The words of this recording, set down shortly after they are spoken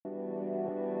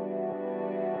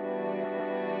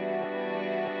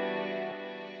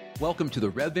Welcome to the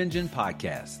Rev Engine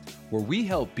podcast, where we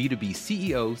help B2B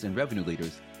CEOs and revenue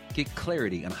leaders get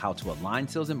clarity on how to align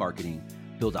sales and marketing,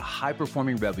 build a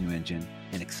high-performing revenue engine,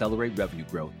 and accelerate revenue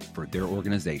growth for their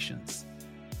organizations.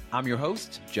 I'm your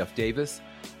host, Jeff Davis,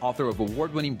 author of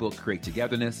award-winning book Create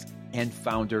Togetherness and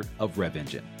founder of Rev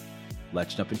Engine.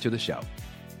 Let's jump into the show.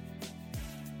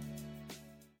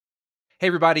 Hey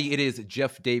everybody, it is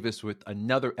Jeff Davis with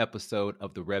another episode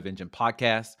of the Rev Engine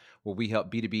podcast, where we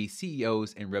help B2B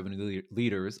CEOs and revenue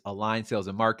leaders align sales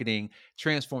and marketing,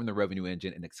 transform the revenue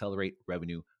engine, and accelerate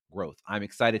revenue growth. I'm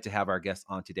excited to have our guest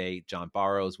on today, John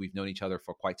Barrows. We've known each other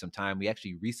for quite some time. We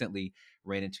actually recently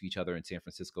ran into each other in San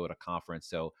Francisco at a conference.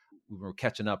 So we were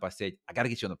catching up. I said, I got to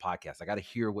get you on the podcast. I got to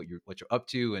hear what you're up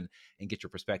to and get your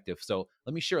perspective. So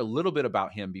let me share a little bit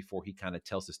about him before he kind of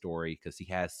tells the story, because he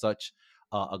has such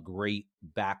a great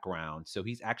background. So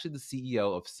he's actually the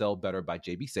CEO of Sell Better by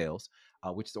JB Sales,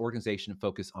 which is an organization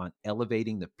focused on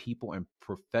elevating the people and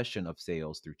profession of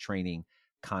sales through training,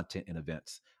 content, and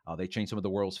events. They train some of the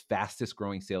world's fastest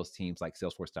growing sales teams like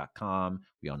Salesforce.com.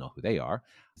 We all know who they are.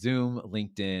 Zoom,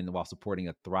 LinkedIn, while supporting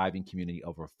a thriving community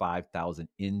of over 5,000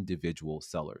 individual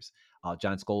sellers.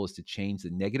 John's goal is to change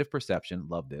the negative perception,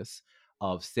 love this,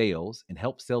 of sales and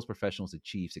help sales professionals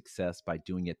achieve success by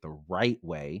doing it the right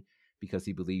way, because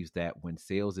he believes that when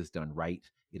sales is done right,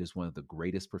 it is one of the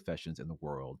greatest professions in the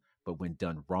world. But when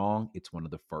done wrong, it's one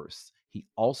of the first. He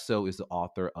also is the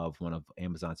author of one of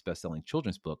Amazon's best-selling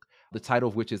children's book, the title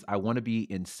of which is I Want to Be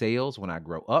in Sales When I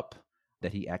Grow Up,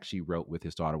 that he actually wrote with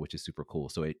his daughter, which is super cool.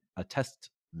 So a testament,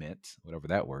 whatever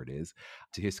that word is,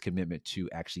 to his commitment to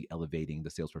actually elevating the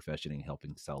sales profession and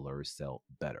helping sellers sell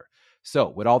better. So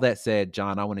with all that said,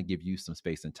 John, I want to give you some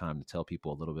space and time to tell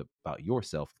people a little bit about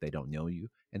yourself if they don't know you,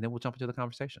 and then we'll jump into the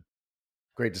conversation.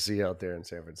 Great to see you out there in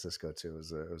San Francisco too.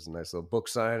 It was a nice little book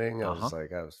signing. I felt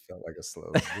like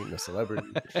meeting a celebrity.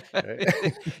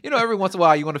 Right? Every once in a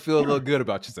while you want to feel a little good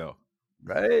about yourself.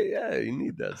 Right? Yeah, you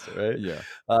need that stuff, right?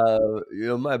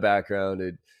 Yeah. My background,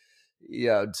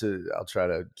 I'll try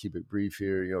to keep it brief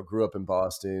here. Grew up in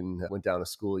Boston, went down to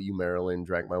school at Maryland,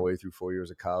 drank my way through 4 years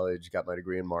of college, got my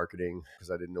degree in marketing because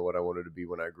I didn't know what I wanted to be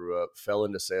when I grew up. Fell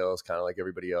into sales kind of like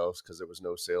everybody else because there was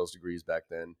no sales degrees back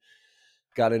then.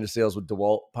 Got into sales with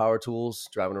DeWalt power tools,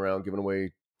 driving around, giving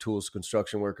away tools to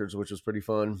construction workers, which was pretty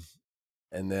fun.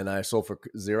 And then I sold for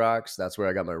Xerox. That's where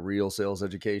I got my real sales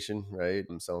education, right?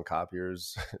 I'm selling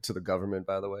copiers to the government,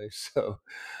 by the way. So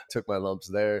took my lumps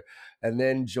there. And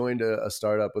then joined a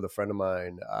startup with a friend of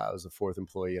mine. I was the fourth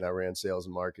employee and I ran sales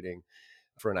and marketing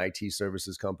for an IT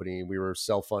services company. We were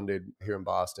self-funded here in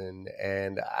Boston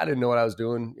and I didn't know what I was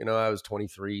doing. I was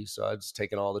 23. So I was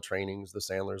taking all the trainings, the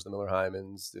Sandlers, the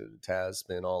Miller-Hymans, the Taz,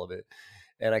 Spin, all of it.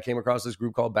 And I came across this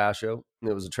group called Basho.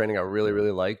 It was a training I really,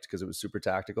 really liked because it was super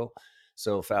tactical.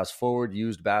 So fast forward,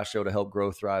 used Basho to help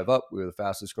grow Thrive Up. We were the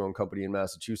fastest growing company in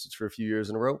Massachusetts for a few years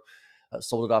in a row.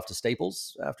 Sold it off to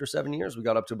Staples after 7 years. We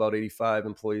got up to about 85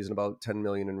 employees and about 10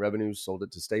 million in revenues, sold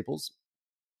it to Staples.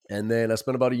 And then I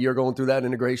spent about a year going through that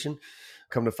integration.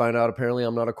 Come to find out, apparently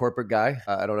I'm not a corporate guy.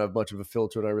 I don't have much of a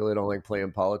filter and I really don't like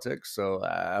playing politics. So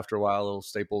after a while,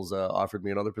 Staples offered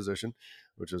me another position,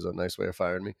 which is a nice way of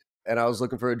firing me. And I was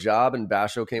looking for a job and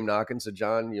Basho came knocking and said,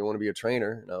 John, you want to be a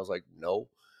trainer? And I was like, no.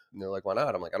 And they're like, why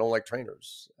not? I'm like, I don't like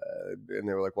trainers. And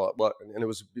they were like, well, what? And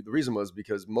the reason was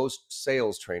because most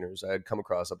sales trainers I had come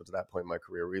across up to that point in my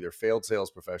career were either failed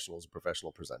sales professionals or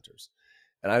professional presenters.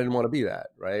 And I didn't want to be that,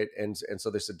 right? And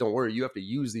so they said, don't worry, you have to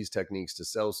use these techniques to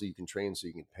sell so you can train, so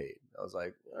you can get paid. I was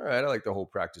like, all right, I like the whole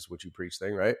practice what you preach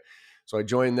thing, right? So I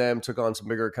joined them, took on some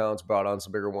bigger accounts, brought on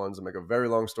some bigger ones. And make a very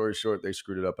long story short, they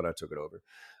screwed it up and I took it over.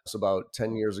 So about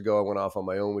 10 years ago, I went off on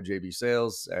my own with JB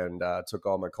Sales and took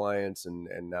all my clients. And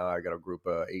now I got a group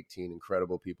of 18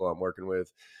 incredible people I'm working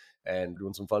with and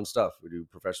doing some fun stuff. We do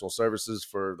professional services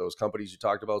for those companies you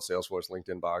talked about, Salesforce,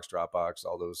 LinkedIn, Box, Dropbox,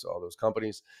 all those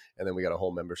companies. And then we got a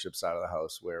whole membership side of the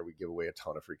house where we give away a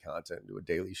ton of free content, do a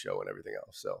daily show and everything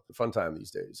else. So a fun time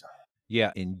these days.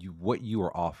 Yeah, and what you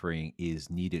are offering is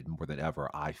needed more than ever,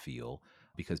 I feel,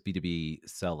 because B2B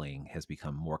selling has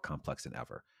become more complex than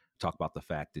ever. Talk about the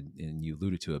fact, and you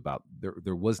alluded to about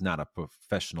there was not a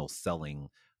professional selling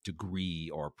degree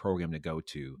or program to go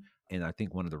to. And I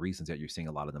think one of the reasons that you're seeing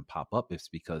a lot of them pop up is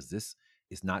because this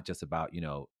is not just about,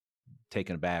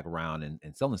 taking a bag around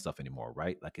and selling stuff anymore,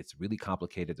 right? Like it's really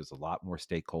complicated. There's a lot more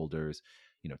stakeholders.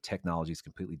 Technology is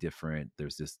completely different.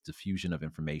 There's this diffusion of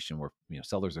information where,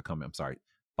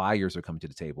 buyers are coming to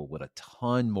the table with a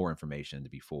ton more information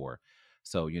than before.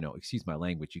 So, excuse my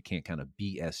language, you can't kind of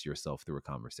BS yourself through a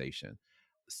conversation.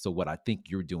 So what I think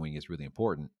you're doing is really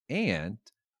important. And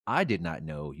I did not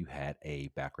know you had a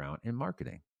background in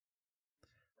marketing.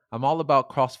 I'm all about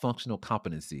cross-functional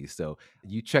competency. So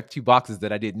you checked two boxes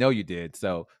that I didn't know you did.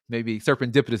 So maybe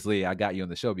serendipitously, I got you on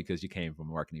the show because you came from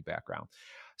a marketing background.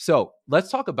 So let's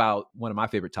talk about one of my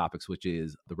favorite topics, which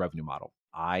is the revenue model.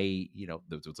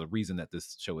 There's a reason that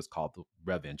this show is called the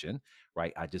Rev Engine,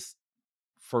 right? I just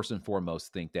first and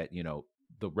foremost think that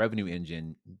the revenue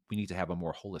engine, we need to have a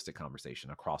more holistic conversation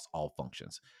across all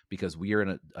functions, because we are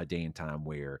in a day and time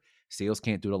where sales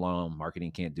can't do it alone,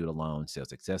 marketing can't do it alone, sales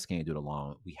success can't do it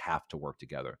alone. We have to work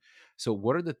together. So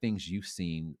what are the things you've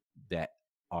seen that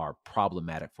are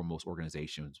problematic for most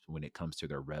organizations when it comes to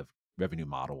their revenue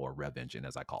model, or rev engine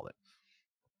as I call it?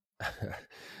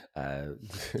 uh,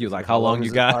 You're like, how how long long you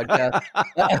is this got?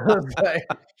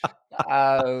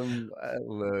 podcast?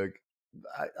 Look,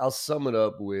 I'll sum it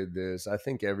up with this. I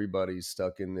think everybody's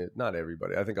stuck in it. Not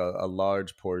everybody. I think a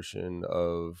large portion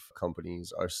of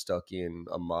companies are stuck in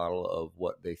a model of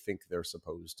what they think they're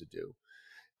supposed to do.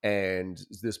 And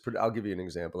I'll give you an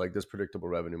example, like this predictable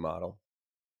revenue model.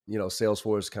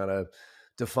 Salesforce kind of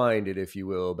defined it, if you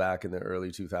will, back in the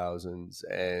early 2000s.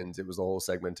 And it was the whole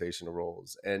segmentation of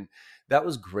roles. And that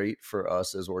was great for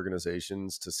us as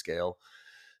organizations to scale,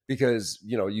 because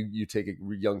you take a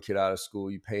young kid out of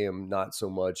school, you pay him not so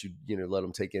much, you let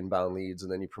them take inbound leads,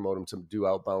 and then you promote them to do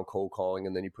outbound cold calling,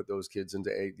 and then you put those kids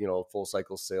into full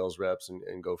cycle sales reps,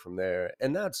 and go from there.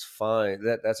 And that's fine.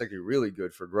 That's actually really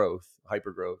good for growth,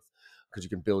 hyper growth, because you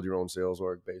can build your own sales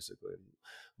org basically.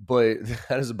 But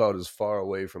that is about as far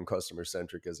away from customer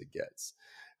centric as it gets,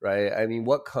 right? I mean,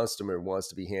 what customer wants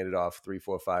to be handed off 3,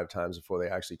 4, 5 times before they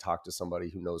actually talk to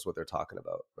somebody who knows what they're talking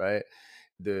about, right?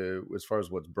 As far as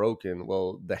what's broken,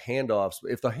 well, the handoffs,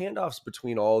 if the handoffs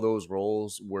between all those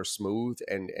roles were smooth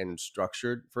and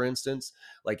structured, for instance,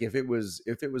 like if it was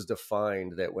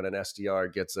defined that when an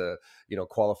SDR gets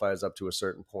qualifies up to a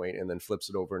certain point and then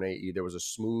flips it over an AE, there was a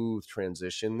smooth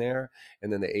transition there,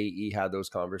 and then the AE had those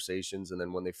conversations, and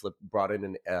then when they brought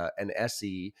in an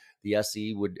SE, the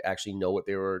SE would actually know what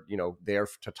they were there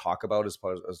to talk about, as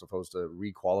opposed to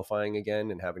requalifying again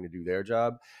and having to do their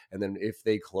job. And then if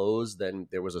they closed, then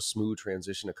there was a smooth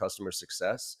transition to customer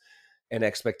success, and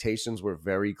expectations were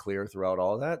very clear throughout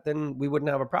all that, then we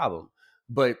wouldn't have a problem.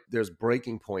 But there's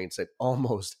breaking points at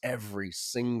almost every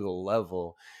single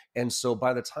level. And so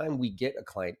by the time we get a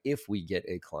client, if we get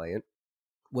a client,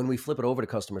 when we flip it over to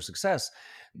customer success,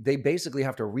 they basically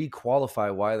have to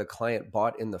requalify why the client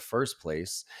bought in the first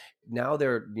place. Now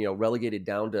they're relegated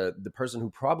down to the person who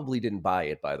probably didn't buy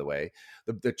it. By the way,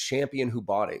 the champion who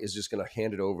bought it is just going to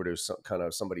hand it over to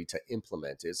somebody to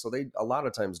implement it. So they a lot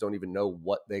of times don't even know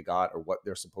what they got or what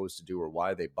they're supposed to do or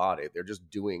why they bought it. They're just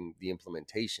doing the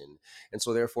implementation, and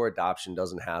so therefore adoption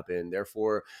doesn't happen.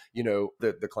 Therefore,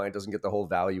 the client doesn't get the whole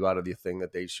value out of the thing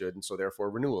that they should, and so therefore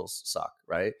renewals suck,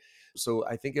 right? So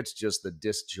I think it's just the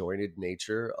disjointed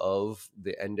nature of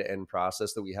the end-to-end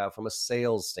process that we have from a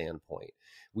sales standpoint.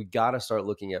 We got to start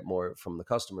looking at more from the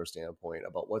customer standpoint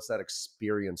about what's that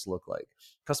experience look like.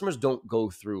 Customers don't go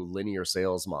through linear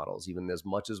sales models, even as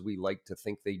much as we like to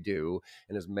think they do,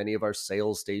 and as many of our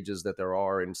sales stages that there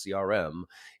are in CRM.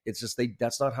 It's just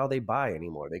that's not how they buy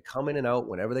anymore. They come in and out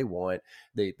whenever they want.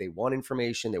 They want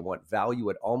information, they want value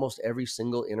at almost every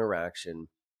single interaction.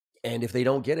 And if they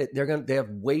don't get it, they have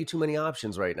way too many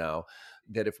options right now,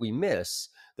 that if we miss,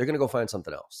 they're gonna go find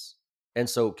something else. And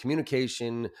so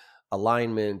communication,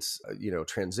 alignment,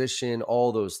 transition,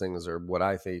 all those things are what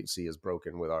I see as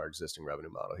broken with our existing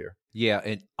revenue model here. Yeah,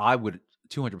 and I would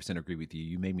 200% agree with you.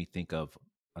 You made me think of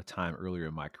a time earlier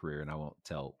in my career, and I won't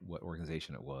tell what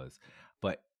organization it was,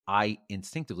 but I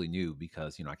instinctively knew,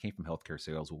 because I came from healthcare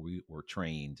sales where we were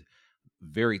trained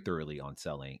very thoroughly on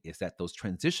selling, is that those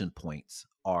transition points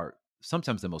are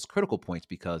sometimes the most critical points,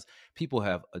 because people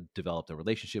have developed a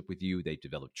relationship with you, they've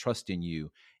developed trust in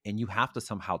you, and you have to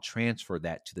somehow transfer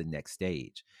that to the next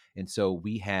stage. And so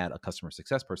we had a customer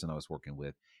success person I was working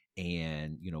with,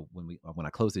 and when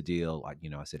I closed the deal,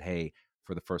 I said, hey,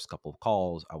 for the first couple of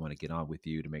calls, I want to get on with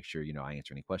you to make sure I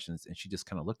answer any questions. And she just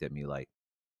kind of looked at me like,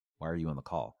 why are you on the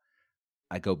call?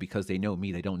 I go, because they know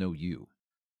me, they don't know you,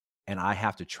 and I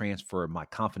have to transfer my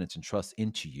confidence and trust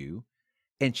into you.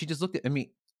 And she just looked at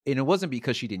me, and it wasn't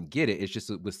because she didn't get it. It's just,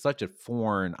 it was such a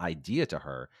foreign idea to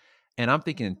her. And I'm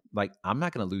thinking, like, I'm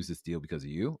not going to lose this deal because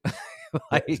of you. Yeah,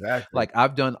 like, exactly. like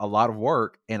I've done a lot of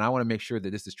work, and I want to make sure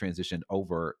that this is transitioned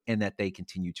over and that they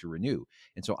continue to renew.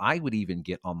 And so I would even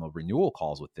get on the renewal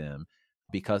calls with them,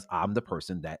 because I'm the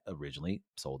person that originally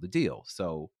sold the deal.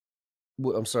 So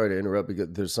Well, I'm sorry to interrupt, because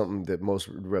there's something that most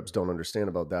reps don't understand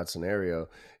about that scenario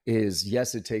is,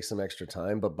 yes, it takes some extra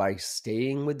time, but by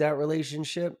staying with that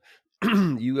relationship,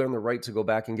 you earn the right to go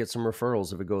back and get some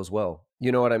referrals if it goes well.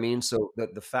 You know what I mean? So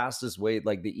the fastest way,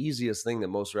 like the easiest thing that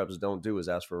most reps don't do is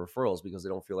ask for referrals because they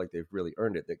don't feel like they've really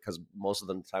earned it. Because most of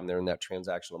the time they're in that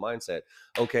transactional mindset.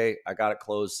 Okay, I got it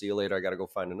closed. See you later. I got to go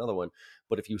find another one.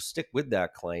 But if you stick with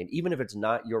that client, even if it's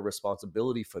not your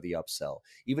responsibility for the upsell,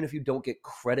 even if you don't get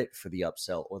credit for the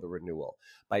upsell or the renewal,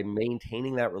 by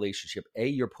maintaining that relationship, A,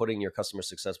 you're putting your customer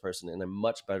success person in a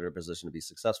much better position to be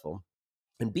successful.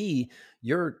 And B,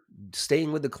 you're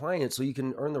staying with the client so you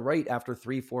can earn the right after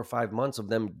 3, 4, 5 months of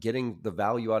them getting the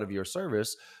value out of your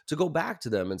service to go back to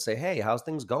them and say, hey, how's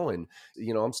things going?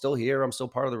 I'm still here. I'm still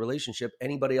part of the relationship.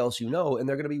 Anybody else you know? And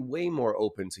they're going to be way more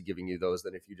open to giving you those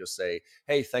than if you just say,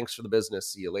 hey, thanks for the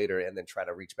business. See you later. And then try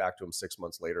to reach back to them 6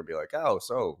 months later and be like, oh,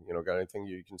 so, got anything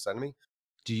you can send me?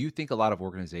 Do you think a lot of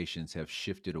organizations have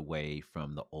shifted away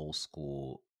from the old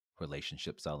school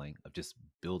relationship selling of just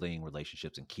building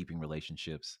relationships and keeping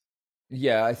relationships?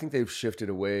 Yeah, I think they've shifted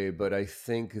away, but I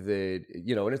think that,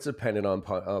 and it's dependent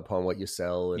upon what you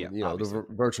sell. Yeah, And, the obviously.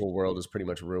 virtual world has pretty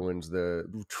much ruined the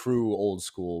true old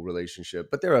school relationship,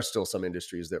 but there are still some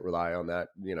industries that rely on that,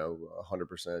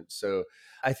 100%. So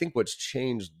I think what's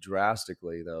changed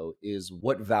drastically, though, is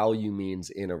what value means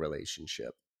in a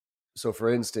relationship. So,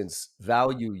 for instance,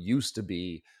 value used to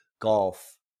be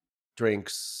golf,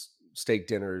 drinks, steak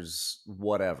dinners,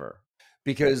 whatever.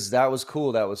 Because that was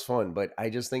cool, that was fun. But I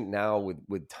just think now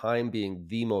with time being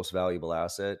the most valuable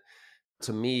asset,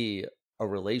 to me, a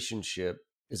relationship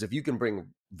is if you can bring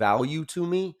value to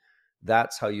me,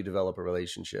 that's how you develop a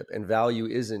relationship. And value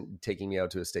isn't taking me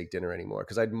out to a steak dinner anymore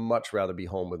because I'd much rather be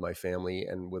home with my family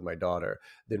and with my daughter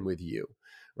than with you.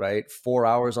 Right? 4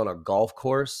 hours on a golf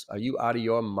course. Are you out of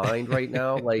your mind right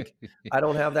now? Like, I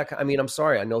don't have that. I mean, I'm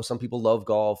sorry. I know some people love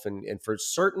golf, and for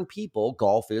certain people,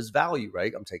 golf is value,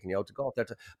 right? I'm taking you out to golf.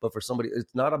 But for somebody,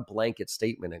 it's not a blanket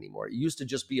statement anymore. It used to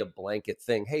just be a blanket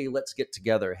thing. Hey, let's get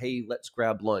together. Hey, let's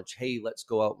grab lunch. Hey, let's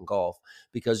go out and golf,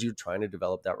 because you're trying to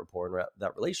develop that rapport and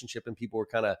that relationship, and people were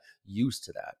kind of used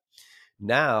to that.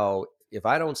 Now, if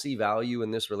I don't see value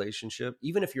in this relationship,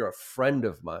 even if you're a friend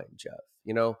of mine, Jeff,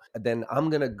 then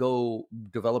I'm going to go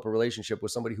develop a relationship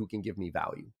with somebody who can give me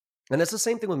value. And that's the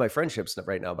same thing with my friendships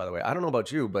right now, by the way. I don't know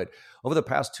about you, but over the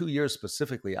past 2 years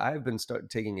specifically, I've been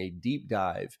taking a deep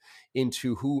dive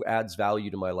into who adds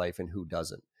value to my life and who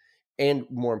doesn't. And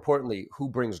more importantly, who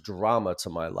brings drama to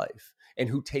my life and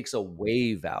who takes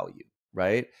away value,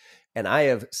 right? And I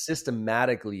have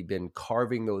systematically been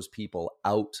carving those people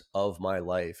out of my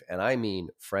life. And I mean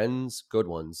friends, good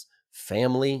ones,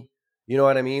 family, you know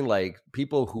what I mean? Like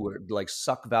people who are like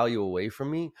suck value away from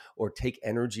me or take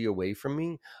energy away from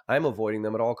me, I'm avoiding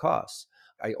them at all costs.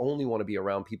 I only want to be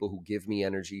around people who give me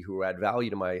energy, who add value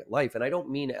to my life. And I don't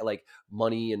mean like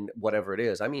money and whatever it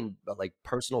is. I mean, like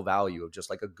personal value of just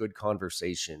like a good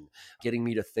conversation, getting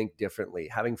me to think differently,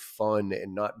 having fun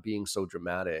and not being so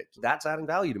dramatic. That's adding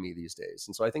value to me these days.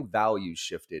 And so I think value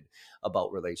shifted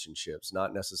about relationships,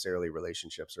 not necessarily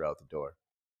relationships are out the door.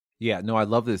 Yeah, no, I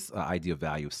love this idea of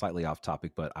value. Slightly off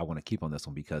topic, but I want to keep on this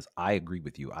one because I agree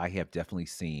with you. I have definitely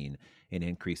seen an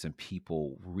increase in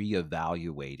people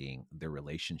reevaluating their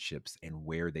relationships and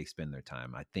where they spend their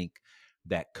time. I think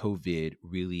that COVID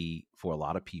really, for a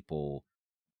lot of people,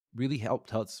 really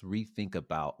helped us rethink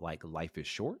about like life is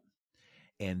short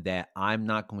and that I'm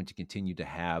not going to continue to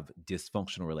have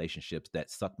dysfunctional relationships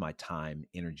that suck my time,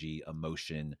 energy,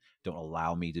 emotion, don't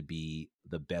allow me to be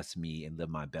the best me and live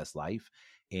my best life.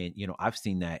 And, I've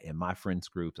seen that in my friends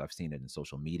groups, I've seen it in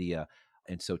social media.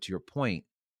 And so to your point,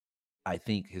 I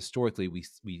think historically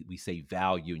we say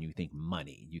value and you think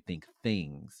money, you think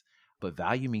things, but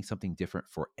value means something different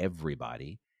for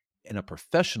everybody. In a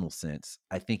professional sense,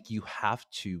 I think you have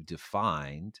to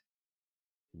define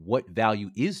what value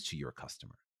is to your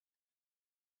customer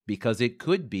because it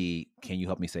could be, can you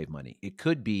help me save money? It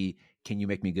could be, can you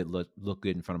make me look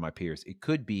good in front of my peers? It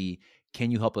could be, can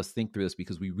you help us think through this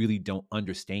because we really don't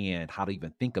understand how to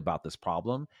even think about this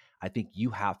problem? I think you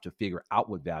have to figure out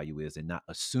what value is and not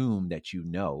assume that you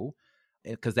know,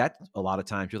 because that a lot of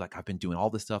times you're like, I've been doing all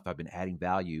this stuff, I've been adding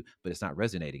value, but it's not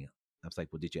resonating. I was like,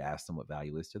 well, did you ask them what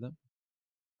value is to them?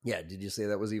 Yeah. Did you say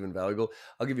that was even valuable?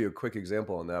 I'll give you a quick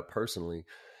example on that personally.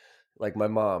 Like my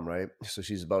mom, right? So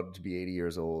she's about to be 80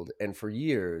 years old. And for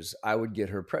years, I would get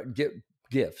her get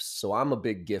gifts. So I'm a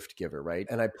big gift giver, right?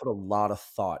 And I put a lot of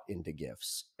thought into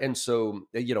gifts. And so,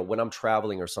 when I'm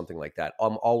traveling or something like that,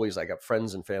 I'm always, I got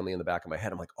friends and family in the back of my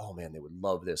head. I'm like, oh man, they would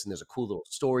love this. And there's a cool little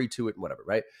story to it and whatever,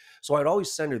 right? So I'd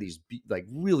always send her these like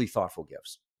really thoughtful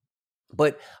gifts.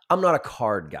 But I'm not a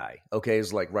card guy. Okay,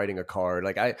 it's like writing a card.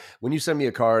 Like when you send me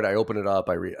a card, I open it up,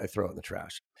 I throw it in the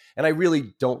trash, and I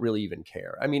really don't really even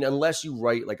care. I mean, unless you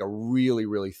write like a really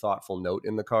really thoughtful note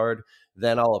in the card,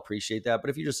 then I'll appreciate that. But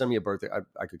if you just send me a birthday,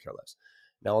 I could care less.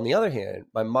 Now, on the other hand,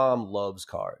 my mom loves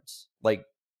cards. Like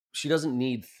she doesn't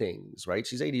need things, right?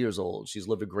 She's 80 years old. She's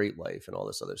lived a great life and all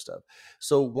this other stuff.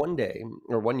 So one day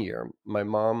or one year, my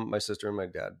mom, my sister, and my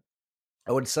dad,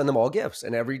 I would send them all gifts,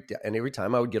 and every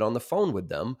time I would get on the phone with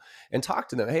them and talk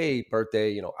to them. Hey,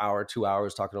 birthday, hour, 2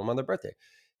 hours talking to them on their birthday.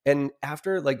 And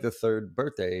after like the third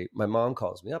birthday, my mom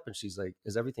calls me up and she's like,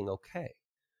 "Is everything okay?"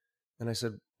 And I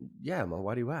said, "Yeah, Mom.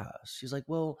 Why do you ask?" She's like,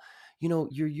 "Well,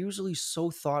 you're usually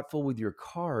so thoughtful with your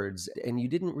cards, and you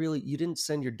didn't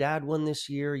send your dad one this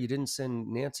year. You didn't send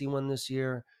Nancy one this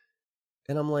year."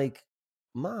 And I'm like,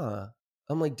 "Ma,"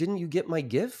 I'm like, "Didn't you get my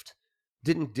gift?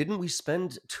 Didn't we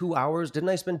spend 2 hours? Didn't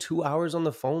I spend 2 hours on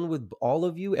the phone with all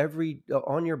of you every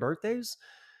on your birthdays?"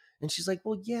 And she's like,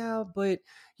 "Well, yeah, but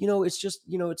it's just,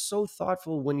 it's so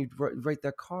thoughtful when you write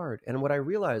that card." And what I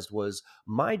realized was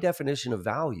my definition of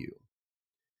value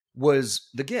was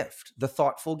the gift, the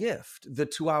thoughtful gift, the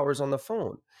 2 hours on the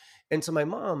phone. And to my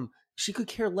mom, she could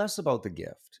care less about the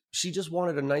gift. She just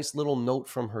wanted a nice little note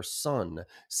from her son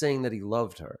saying that he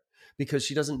loved her because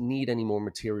she doesn't need any more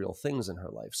material things in her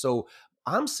life. So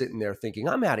I'm sitting there thinking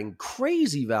I'm adding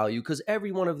crazy value because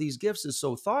every one of these gifts is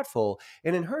so thoughtful.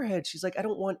 And in her head, she's like, "I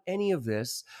don't want any of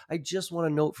this. I just want a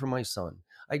note from my son.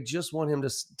 I just want him to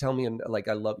tell me, and like,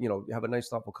 I love, have a nice,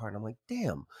 thoughtful card." And I'm like,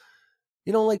 damn,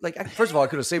 first of all, I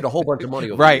could have saved a whole bunch of money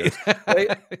over the Right. years,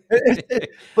 right?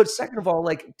 But second of all,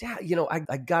 like, Dad,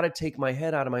 I got to take my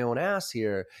head out of my own ass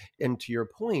here. And to your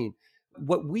point,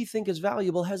 what we think is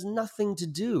valuable has nothing to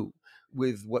do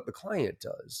with what the client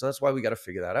does. So that's why we got to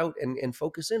figure that out and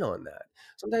focus in on that.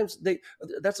 Sometimes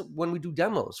that's when we do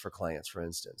demos for clients, for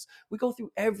instance. We go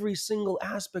through every single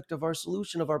aspect of our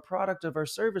solution, of our product, of our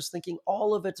service, thinking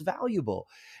all of it's valuable.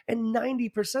 And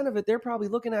 90% of it, they're probably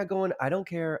looking at going, "I don't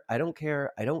care, I don't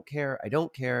care, I don't care, I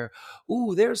don't care.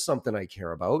 Ooh, there's something I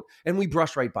care about." And we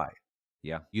brush right by it.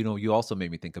 Yeah. You also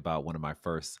made me think about one of my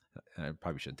first, and I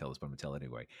probably shouldn't tell this, but I'm gonna tell it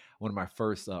anyway. One of my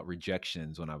first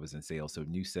rejections when I was in sales. So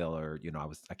new seller,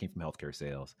 I came from healthcare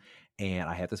sales and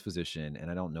I had this position,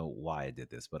 and I don't know why I did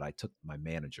this, but I took my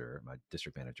manager, my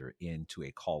district manager, into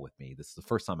a call with me. This is the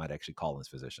first time I'd actually call in this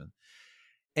position.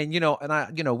 And,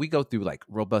 we go through like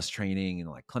robust training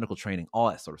and like clinical training, all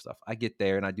that sort of stuff. I get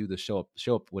there and I do the show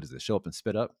up, what is it? Show up and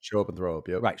spit up. Show up and throw up.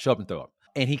 Yep. Right. Show up and throw up.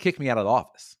 And he kicked me out of the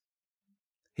office.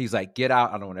 He's like, "Get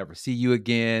out. I don't want to ever see you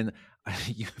again.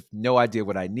 You have no idea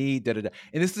what I need." Da, da, da.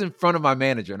 And this is in front of my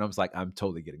manager. And I was like, I'm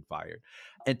totally getting fired.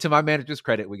 And to my manager's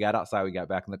credit, we got outside, we got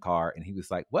back in the car, and he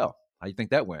was like, "Well, how you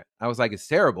think that went?" I was like, "It's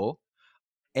terrible."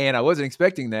 And I wasn't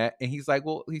expecting that. And he's like,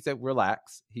 "Well," he said,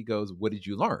 "relax." He goes, "What did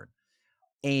you learn?"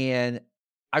 And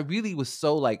I really was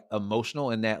so like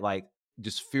emotional in that like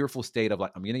just fearful state of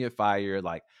like, I'm gonna get fired.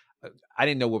 Like I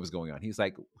didn't know what was going on. He's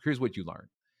like, "Here's what you learned.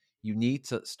 You need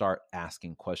to start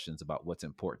asking questions about what's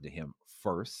important to him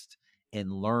first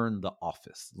and learn the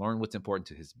office, learn what's important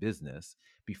to his business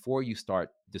before you start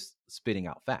just spitting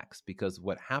out facts." Because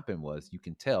what happened was you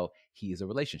can tell he is a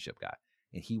relationship guy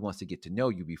and he wants to get to know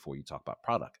you before you talk about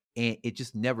product. And it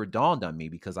just never dawned on me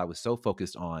because I was so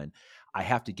focused on, I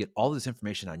have to get all this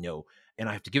information I know and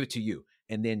I have to give it to you.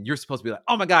 And then you're supposed to be like,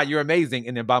 "Oh my God, you're amazing."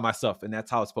 And then buy my stuff. And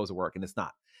that's how it's supposed to work. And it's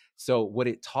not. So what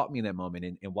it taught me in that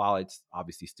moment, and while it's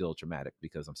obviously still traumatic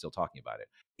because I'm still talking about it,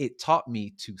 it taught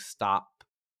me to stop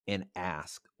and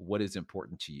ask, what is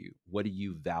important to you? What do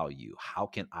you value? How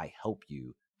can I help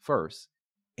you first?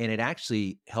 And it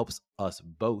actually helps us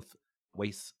both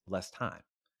waste less time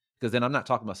because then I'm not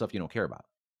talking about stuff you don't care about.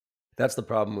 That's the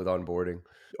problem with onboarding.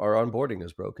 Our onboarding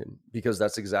is broken because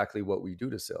that's exactly what we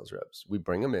do to sales reps. We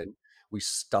bring them in, we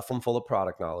stuff them full of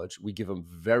product knowledge. We give them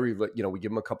we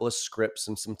give them a couple of scripts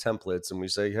and some templates, and we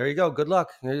say, "Here you go. Good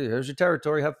luck. Here's your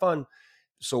territory. Have fun."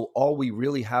 So all we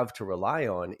really have to rely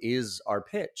on is our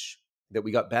pitch that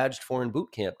we got badged for in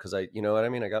boot camp because you know what I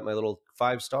mean? I got my little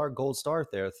 5-star gold star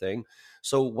there thing.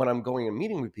 So when I'm going and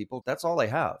meeting with people, that's all I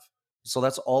have. So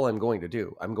that's all I'm going to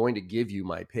do. I'm going to give you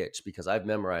my pitch because I've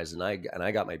memorized and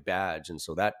I got my badge, and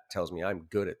so that tells me I'm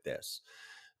good at this.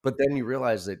 But then you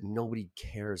realize that nobody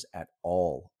cares at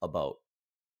all about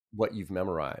what you've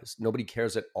memorized. Nobody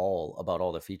cares at all about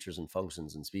all the features and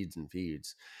functions and speeds and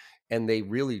feeds. And they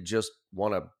really just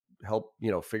want to help,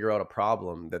 figure out a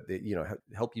problem that they,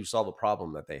 help you solve a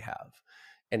problem that they have.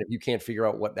 And if you can't figure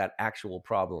out what that actual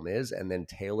problem is and then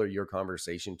tailor your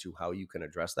conversation to how you can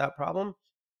address that problem,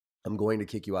 I'm going to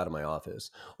kick you out of my office.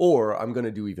 Or I'm going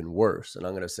to do even worse. And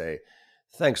I'm going to say,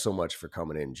 Thanks so much for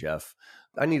coming in, Jeff.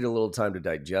 I need a little time to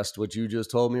digest what you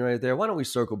just told me right there. Why don't we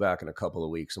circle back in a couple of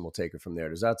weeks and we'll take it from there?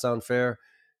 Does that sound fair?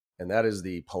 And that is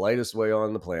the politest way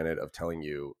on the planet of telling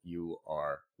you you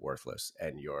are worthless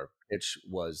and your pitch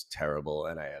was terrible.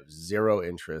 And I have zero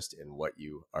interest in what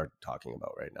you are talking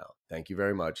about right now. Thank you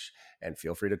very much. And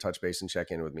feel free to touch base and check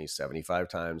in with me 75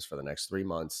 times for the next 3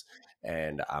 months.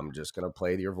 And I'm just going to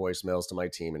play your voicemails to my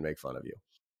team and make fun of you.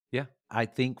 Yeah. I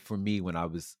think for me, when I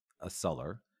was a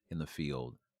seller in the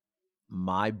field,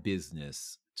 my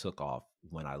business took off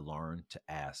when I learned to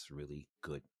ask really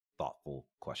good, thoughtful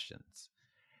questions,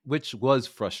 which was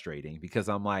frustrating because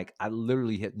I'm like, I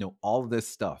literally had know all of this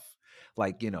stuff,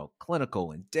 like,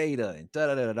 clinical and data and da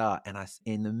da da da da. And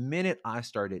in the minute I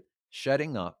started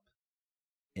shutting up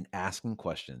and asking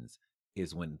questions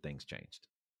is when things changed.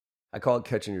 I call it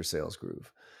catching your sales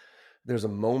groove. There's a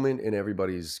moment in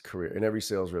everybody's career, in every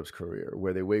sales rep's career,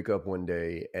 where they wake up one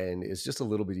day and it's just a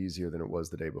little bit easier than it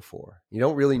was the day before. You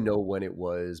don't really know when it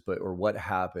was, or what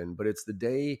happened, but it's the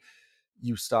day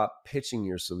you stop pitching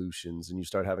your solutions and you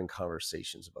start having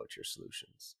conversations about your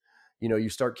solutions. You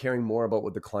start caring more about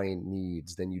what the client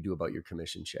needs than you do about your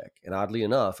commission check. And oddly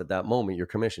enough, at that moment, your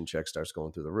commission check starts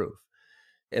going through the roof.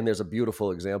 And there's a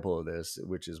beautiful example of this,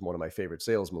 which is one of my favorite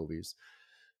sales movies.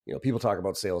 People talk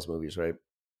about sales movies, right?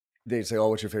 They say, "Oh,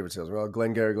 what's your favorite sales?" Well,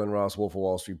 Glengarry Glen Ross, Wolf of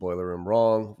Wall Street, Boiler Room.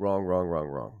 Wrong, wrong, wrong, wrong,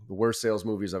 wrong. The worst sales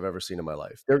movies I've ever seen in my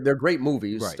life. They're great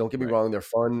movies. Right, Don't get me right. wrong. They're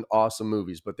fun, awesome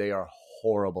movies, but they are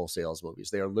horrible sales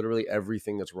movies. They are literally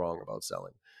everything that's wrong about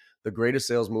selling. The greatest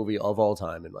sales movie of all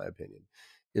time, in my opinion,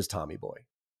 is Tommy Boy.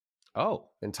 Oh,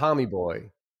 And Tommy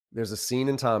Boy, there's a scene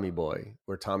in Tommy Boy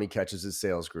where Tommy catches his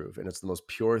sales groove, and it's the most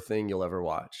pure thing you'll ever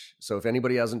watch. So if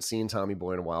anybody hasn't seen Tommy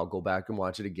Boy in a while, go back and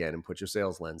watch it again and put your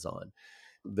sales lens on.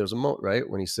 There's a moment, right,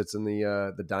 when he sits in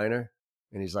the diner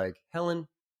and he's like, "Helen,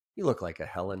 you look like a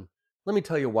Helen. Let me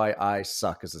tell you why I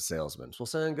suck as a salesman." So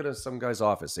say I'm going to some guy's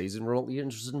office. Say he's really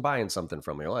interested in buying something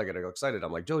from me. Oh, I get excited.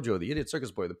 I'm like, "Jojo, the idiot circus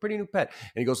boy, the pretty new pet."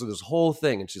 And he goes through this whole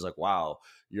thing. And she's like, "Wow,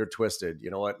 you're twisted. You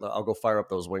know what? I'll go fire up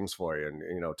those wings for you and,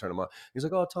 turn them on." He's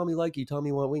like, "Oh, Tommy likey.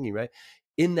 Tommy want wingy," right?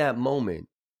 In that moment,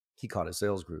 he caught his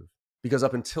sales groove. Because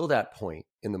up until that point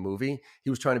in the movie, he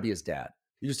was trying to be his dad.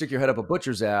 You just stick your head up a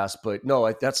butcher's ass, but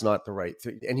no, that's not the right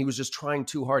thing. And he was just trying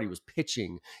too hard. He was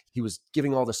pitching. He was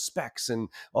giving all the specs and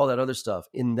all that other stuff.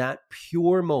 In that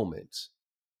pure moment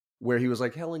where he was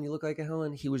like, "Helen, you look like a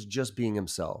Helen," he was just being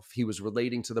himself. He was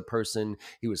relating to the person.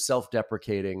 He was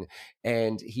self-deprecating,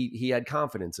 and he had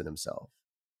confidence in himself.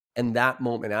 And that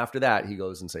moment, after that, he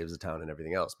goes and saves the town and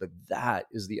everything else. But that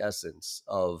is the essence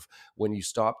of when you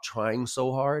stop trying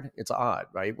so hard. It's odd,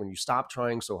 right? When you stop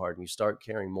trying so hard and you start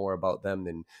caring more about them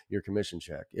than your commission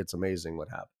check, it's amazing what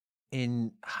happens.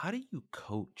 and how do you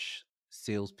coach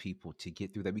salespeople to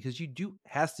get through that? Because you do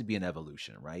has to be an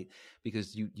evolution, right?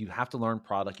 Because you have to learn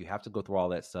product, you have to go through all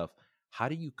that stuff. How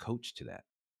do you coach to that?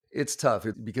 It's tough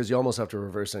because you almost have to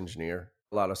reverse engineer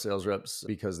a lot of sales reps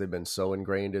because they've been so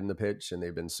ingrained in the pitch and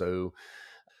they've been so.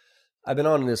 I've been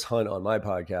on this hunt on my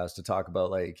podcast to talk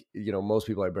about, like, most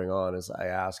people I bring on is I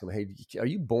ask them, "Hey, are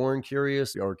you born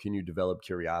curious or can you develop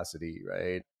curiosity?"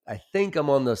 Right. I think I'm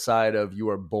on the side of you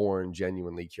are born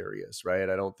genuinely curious, right?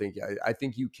 I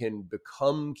think you can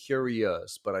become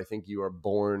curious, but I think you are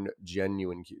born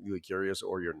genuinely curious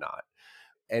or you're not.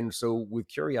 And so with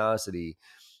curiosity,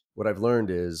 what I've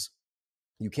learned is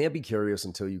you can't be curious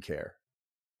until you care.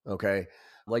 Okay.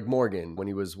 Like Morgan, when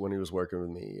he was working with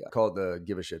me, I call it the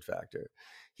give a shit factor.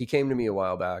 He came to me a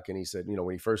while back and he said,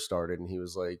 when he first started, and he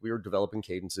was like, we were developing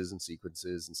cadences and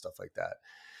sequences and stuff like that.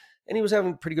 And he was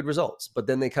having pretty good results, but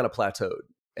then they kind of plateaued.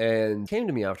 And came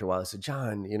to me after a while. I said,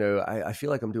 "John, I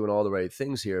feel like I'm doing all the right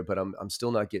things here, but I'm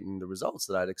still not getting the results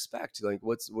that I'd expect. Like,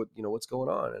 what's going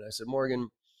on?" And I said,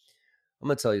 "Morgan, I'm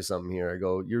gonna tell you something here." I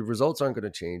go, "Your results aren't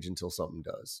going to change until something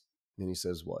does." And he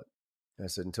says, "What?" And I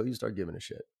said, "Until you start giving a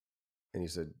shit." And he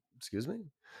said, "Excuse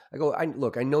me?" I go,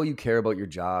 Look, I know you care about your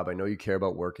job. I know you care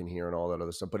about working here and all that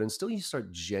other stuff. But until you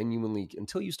start genuinely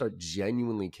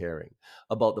caring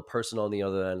about the person on the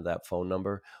other end of that phone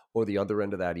number or the other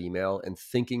end of that email and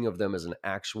thinking of them as an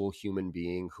actual human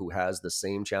being who has the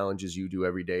same challenges you do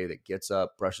every day, that gets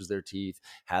up, brushes their teeth,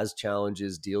 has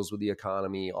challenges, deals with the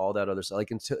economy, all that other stuff.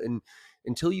 Like,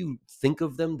 until you think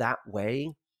of them that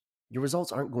way, your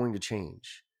results aren't going to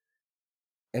change.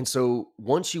 And so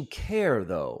once you care,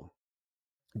 though,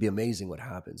 it'd be amazing what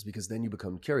happens, because then you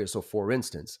become curious. So for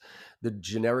instance, the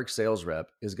generic sales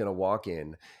rep is going to walk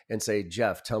in and say,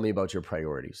 "Jeff, tell me about your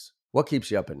priorities. What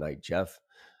keeps you up at night, Jeff?"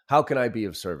 How can I be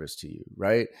of service to you?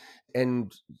 Right.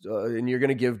 And you're going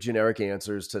to give generic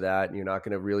answers to that. And you're not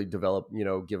going to really develop,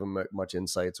 give them much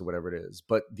insights or whatever it is.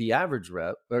 But the average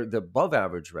rep or the above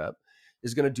average rep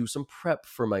is going to do some prep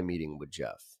for my meeting with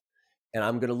Jeff, and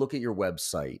I'm going to look at your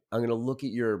website. I'm going to look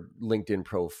at your LinkedIn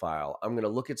profile. I'm going to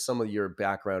look at some of your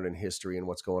background and history and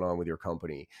what's going on with your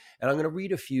company. And I'm going to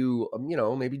read a few,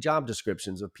 maybe job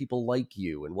descriptions of people like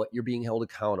you and what you're being held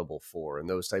accountable for and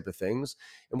those type of things.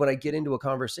 And when I get into a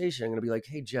conversation, I'm going to be like,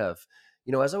 hey, Jeff,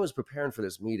 as I was preparing for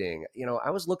this meeting, I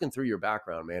was looking through your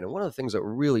background, man. And one of the things that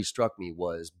really struck me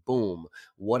was boom,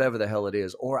 whatever the hell it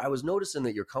is. Or I was noticing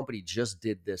that your company just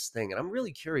did this thing. And I'm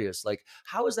really curious, like,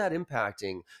 how is that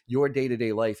impacting your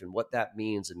day-to-day life and what that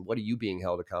means and what are you being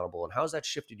held accountable and how has that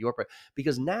shifted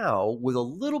because now with a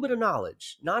little bit of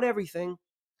knowledge, not everything,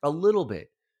 a little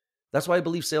bit. That's why I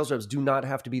believe sales reps do not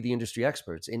have to be the industry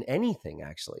experts in anything,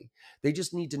 actually. They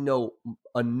just need to know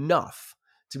enough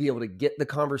to be able to get the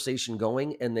conversation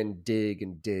going and then dig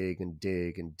and dig and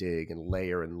dig and dig and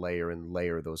layer and layer and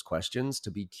layer those questions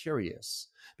to be curious.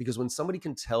 Because when somebody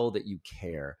can tell that you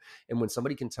care and when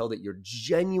somebody can tell that you're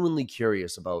genuinely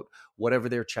curious about whatever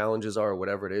their challenges are or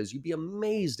whatever it is, you'd be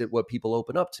amazed at what people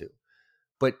open up to.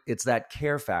 But it's that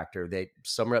care factor that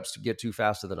some reps get to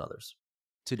faster than others.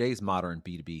 Today's modern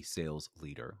B2B sales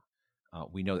leader,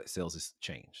 we know that sales has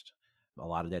changed. A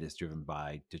lot of that is driven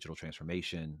by digital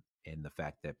transformation and the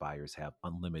fact that buyers have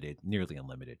nearly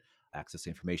unlimited access to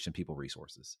information, people,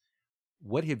 resources.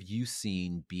 What have you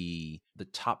seen be the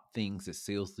top things that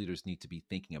sales leaders need to be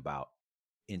thinking about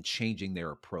in changing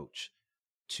their approach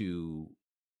to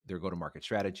their go-to-market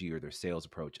strategy or their sales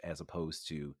approach as opposed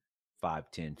to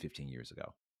 5, 10, 15 years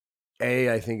ago?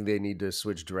 I think they need to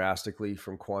switch drastically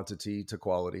from quantity to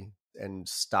quality and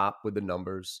stop with the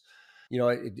numbers.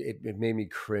 It made me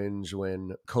cringe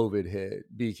when COVID hit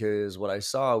because what I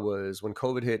saw was when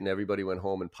COVID hit and everybody went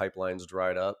home and pipelines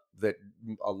dried up, that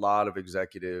a lot of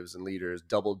executives and leaders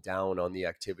doubled down on the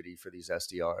activity for these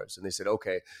SDRs. And they said,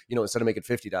 okay, instead of making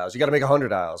 50 dials, you got to make 100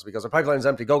 dials because the pipeline's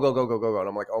empty. Go, go, go, go, go, go. And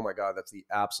I'm like, oh my God, that's the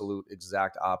absolute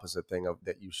exact opposite thing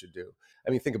that you should do.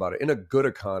 I mean, think about it. In a good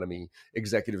economy,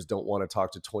 executives don't want to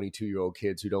talk to 22-year-old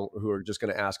kids who are just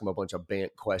going to ask them a bunch of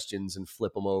BANT questions and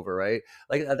flip them over, right?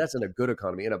 Like that's in a good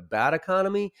economy. In a bad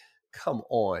economy, come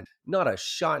on. Not a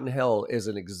shot in hell as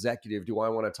an executive do I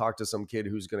want to talk to some kid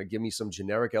who's going to give me some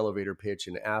generic elevator pitch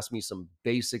and ask me some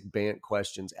basic BANT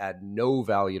questions, add no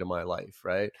value to my life,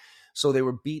 right? So they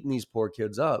were beating these poor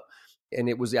kids up, and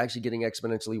it was actually getting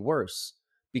exponentially worse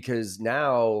because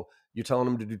now you're telling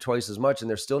them to do twice as much and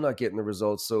they're still not getting the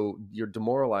results. So you're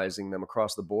demoralizing them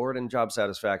across the board, and job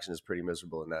satisfaction is pretty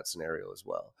miserable in that scenario as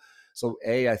well. So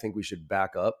I think we should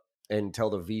back up and tell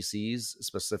the VCs,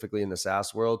 specifically in the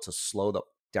SaaS world, to slow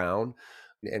down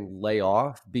and lay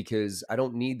off because I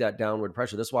don't need that downward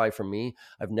pressure. That's why for me,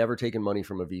 I've never taken money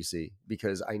from a VC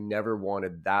because I never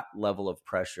wanted that level of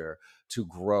pressure to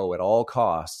grow at all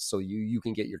costs so you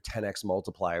can get your 10x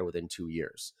multiplier within 2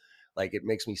 years. Like it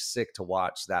makes me sick to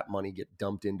watch that money get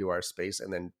dumped into our space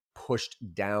and then pushed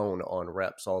down on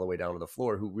reps all the way down to the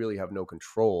floor who really have no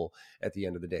control at the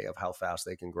end of the day of how fast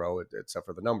they can grow, except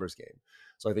for the numbers game.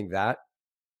 So I think that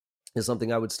is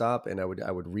something I would stop, and I would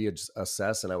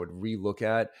reassess and I would relook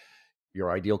at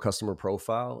your ideal customer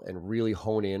profile and really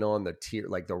hone in on the tier,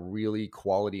 like the really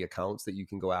quality accounts that you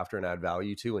can go after and add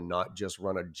value to, and not just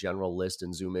run a general list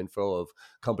and Zoom info of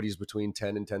companies between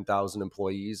 10 and 10,000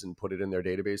 employees and put it in their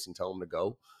database and tell them to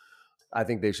go. I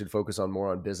think they should focus on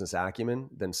more on business acumen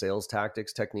than sales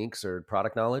tactics, techniques, or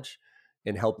product knowledge,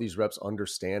 and help these reps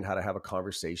understand how to have a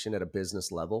conversation at a business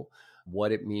level,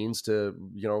 what it means to,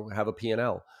 have a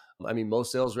P&L. I mean,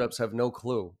 most sales reps have no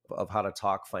clue of how to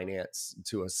talk finance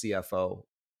to a CFO.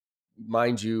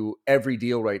 Mind you, every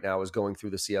deal right now is going through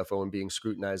the CFO and being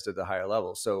scrutinized at the higher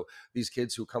level. So these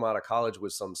kids who come out of college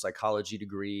with some psychology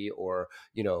degree or,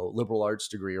 liberal arts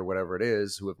degree or whatever it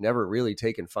is, who have never really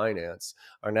taken finance,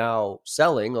 are now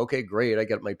selling. Okay, great, I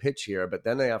get my pitch here, but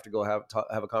then they have to go have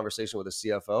a conversation with a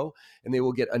CFO, and they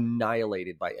will get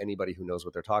annihilated by anybody who knows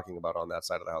what they're talking about on that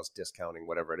side of the house, discounting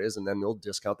whatever it is, and then they'll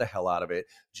discount the hell out of it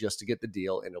just to get the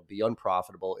deal, and it'll be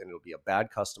unprofitable, and it'll be a bad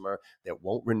customer that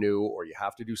won't renew, or you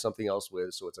have to do something else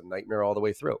with. So it's a nightmare all the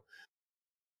way through.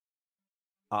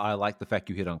 I like the fact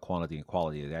you hit on quantity and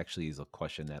quality. It actually is a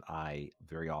question that I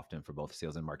very often for both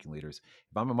sales and marketing leaders.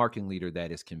 If I'm a marketing leader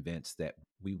that is convinced that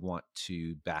we want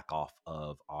to back off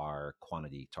of our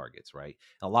quantity targets, right?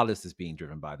 And a lot of this is being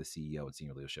driven by the CEO and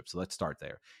senior leadership. So let's start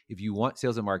there. If you want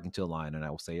sales and marketing to align, and I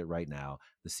will say it right now,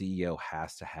 the CEO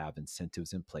has to have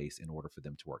incentives in place in order for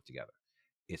them to work together.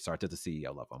 It starts at the CEO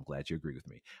level. I'm glad you agree with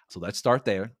me. So let's start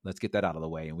there. Let's get that out of the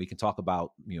way, and we can talk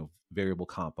about variable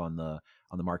comp on the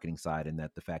marketing side, and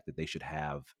that the fact that they should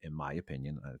have, in my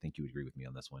opinion, I think you would agree with me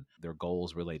on this one, their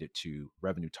goals related to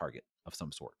revenue target of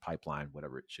some sort, pipeline,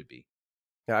 whatever it should be.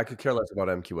 Yeah, I could care less about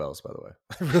MQLs, by the way.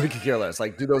 I really could care less.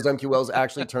 Like, do those MQLs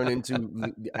actually turn into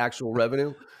the actual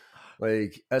revenue?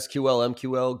 Like SQL,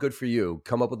 MQL, good for you.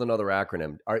 Come up with another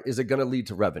acronym. Is it going to lead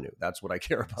to revenue? That's what I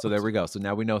care So about. there we go. So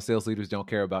now we know sales leaders don't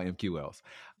care about MQLs.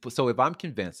 So if I'm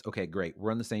convinced, okay, great,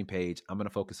 we're on the same page, I'm going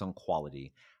to focus on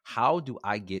quality. How do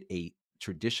I get a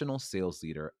traditional sales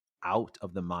leader out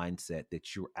of the mindset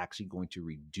that you're actually going to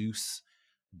reduce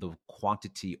the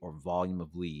quantity or volume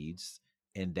of leads,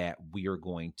 and that we are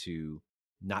going to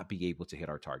not be able to hit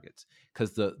our targets?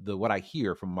 Because the what I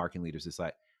hear from marketing leaders is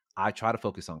like, I try to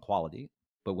focus on quality,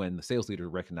 but when the sales leader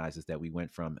recognizes that we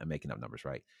went from, and making up numbers,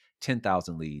 right,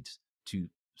 10,000 leads to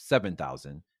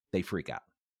 7,000, they freak out.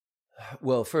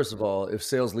 Well, first of all, if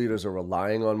sales leaders are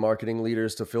relying on marketing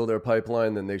leaders to fill their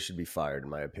pipeline, then they should be fired, in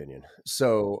my opinion.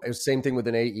 So, same thing with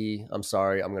an AE. I'm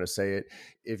sorry, I'm going to say it.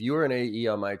 If you were an AE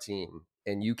on my team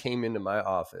and you came into my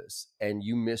office and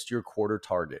you missed your quarter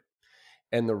target,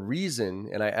 and the reason,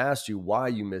 and I asked you why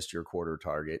you missed your quarter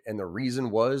target, and the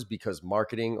reason was because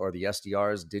marketing or the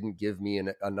SDRs didn't give me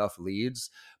enough leads,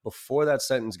 before that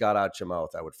sentence got out your mouth,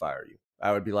 I would fire you.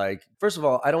 I would be like, first of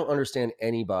all, I don't understand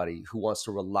anybody who wants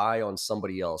to rely on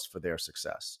somebody else for their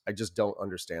success. I just don't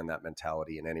understand that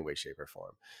mentality in any way, shape, or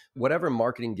form. Whatever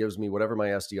marketing gives me, whatever my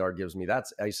SDR gives me,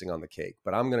 that's icing on the cake,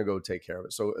 but I'm going to go take care of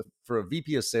it. So if, for a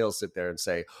VP of sales sit there and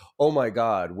say, oh my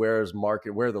God, where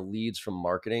are the leads from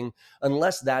marketing?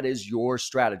 Unless that is your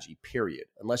strategy, period.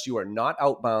 Unless you are not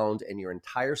outbound and your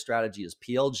entire strategy is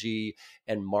PLG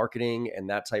and marketing and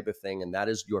that type of thing, and that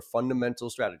is your fundamental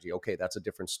strategy, okay, that's a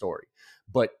different story.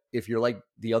 But if you're like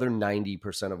the other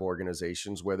 90% of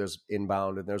organizations where there's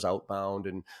inbound and there's outbound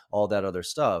and all that other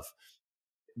stuff,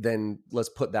 then let's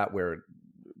put that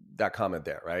comment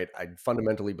there, right? I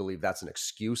fundamentally believe that's an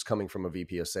excuse coming from a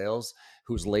VP of sales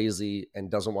who's lazy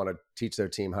and doesn't want to teach their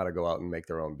team how to go out and make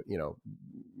their own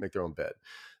bed.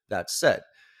 That said,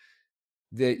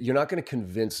 you're not going to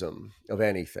convince them of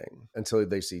anything until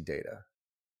they see data.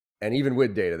 And even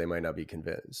with data, they might not be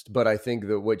convinced. But I think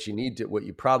that what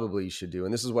you probably should do,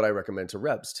 and this is what I recommend to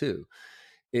reps too,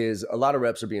 is a lot of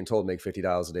reps are being told make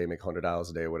 $50 a day, make $100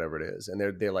 a day, whatever it is. And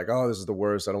they're like, oh, this is the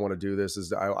worst. I don't want to do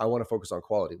this. I want to focus on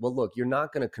quality. Well, look, you're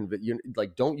not going to convince,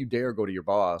 don't you dare go to your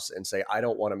boss and say, I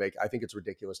think it's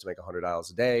ridiculous to make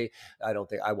 $100 a day. I don't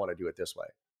think I want to do it this way.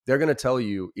 They're going to tell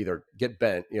you either get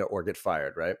bent, or get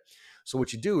fired, right? So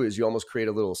what you do is you almost create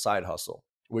a little side hustle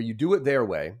where you do it their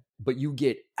way, but you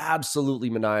get absolutely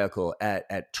maniacal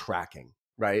at tracking,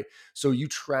 right? So you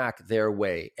track their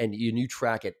way, and you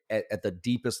track it at the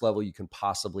deepest level you can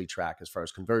possibly track as far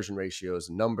as conversion ratios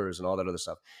and numbers and all that other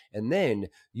stuff. And then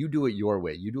you do it your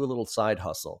way. You do a little side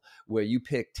hustle where you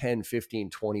pick 10, 15,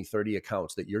 20, 30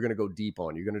 accounts that you're going to go deep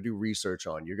on. You're going to do research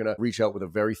on. You're going to reach out with a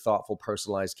very thoughtful,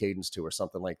 personalized cadence to, or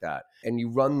something like that. And you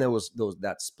run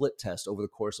that split test over the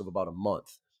course of about a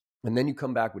month. And then you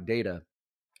come back with data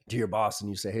to your boss and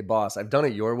you say, hey boss, I've done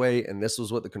it your way, and this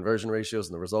was what the conversion ratios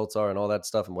and the results are and all that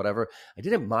stuff and whatever. I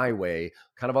did it my way,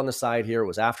 kind of on the side here. It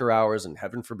was after hours, and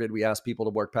heaven forbid we ask people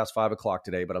to work past 5 o'clock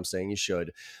today, but I'm saying you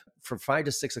should. From 5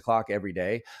 to 6 o'clock every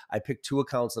day, I picked 2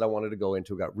 accounts that I wanted to go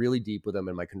into, got really deep with them,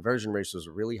 and my conversion ratios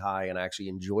were really high, and I actually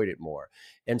enjoyed it more.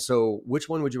 And so which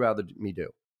one would you rather me do?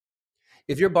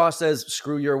 If your boss says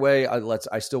screw your way,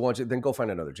 I still want you, then go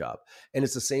find another job. And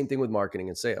it's the same thing with marketing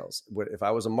and sales. If I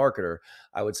was a marketer,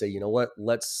 I would say, you know what,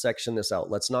 let's section this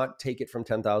out. Let's not take it from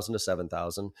 10,000 to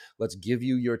 7,000. Let's give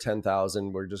you your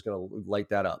 10,000. We're just going to light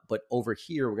that up. But over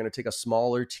here, we're going to take a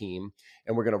smaller team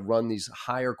and we're going to run these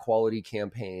higher quality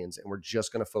campaigns, and we're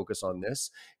just going to focus on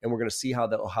this, and we're going to see how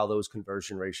those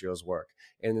conversion ratios work.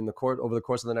 And over the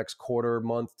course of the next quarter,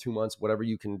 month, 2 months, whatever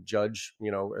you can judge,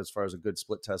 as far as a good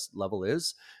split test level is,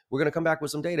 we're going to come back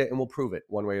with some data and we'll prove it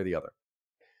one way or the other.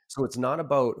 So it's not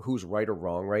about who's right or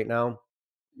wrong right now.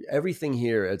 Everything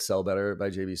here at Sell Better by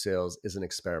JB Sales is an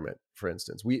experiment. For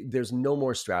instance, there's no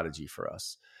more strategy for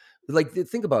us. Like,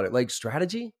 think about it. Like,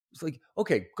 strategy, it's like,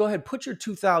 okay, go ahead, put your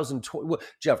 2020,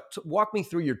 Jeff, walk me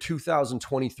through your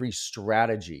 2023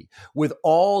 strategy with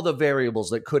all the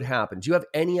variables that could happen. Do you have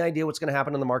any idea what's going to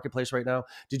happen in the marketplace right now?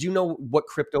 Did you know what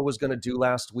crypto was going to do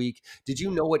last week? Did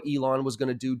you know what Elon was going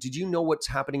to do? Did you know what's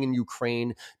happening in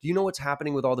Ukraine? Do you know what's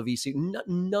happening with all the VC?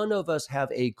 None of us have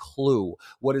a clue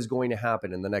what is going to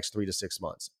happen in the next 3 to 6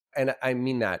 months. And I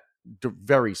mean that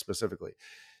very specifically.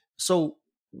 So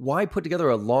why put together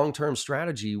a long-term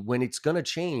strategy when it's going to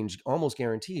change almost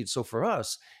guaranteed? So for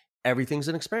us, Everything's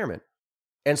an experiment.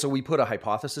 And so we put a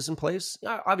hypothesis in place.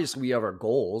 Obviously, we have our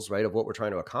goals, right, of what we're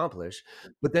trying to accomplish.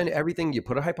 But then everything, you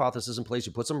put a hypothesis in place,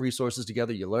 you put some resources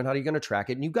together, you learn how you're going to track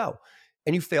it, and you go.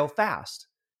 And you fail fast.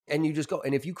 And you just go.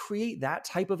 And if you create that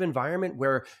type of environment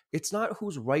where it's not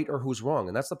who's right or who's wrong,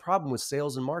 and that's the problem with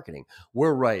sales and marketing.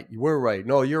 We're right. We're right.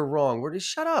 No, you're wrong. We're just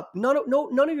shut up. None of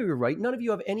you are right. None of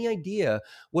you have any idea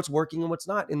what's working and what's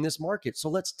not in this market. So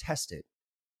let's test it.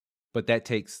 But that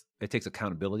takes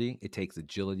accountability, it takes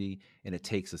agility, and it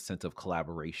takes a sense of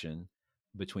collaboration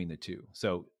between the two.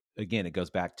 So again, it goes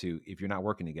back to, if you're not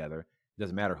working together, it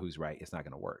doesn't matter who's right, it's not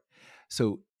going to work.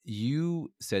 So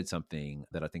you said something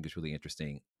that I think is really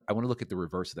interesting. I want to look at the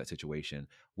reverse of that situation.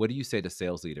 What do you say to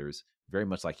sales leaders? Very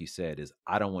much like you said, is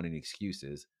I don't want any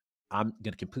excuses. I'm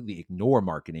going to completely ignore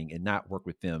marketing and not work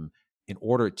with them in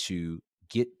order to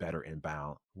get better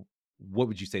inbound. What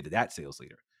would you say to that sales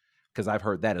leader? Because I've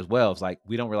heard that as well. It's like,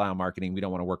 we don't rely on marketing. We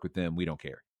don't want to work with them. We don't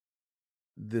care.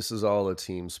 This is all a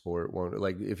team sport.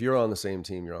 Like if you're on the same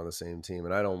team, you're on the same team.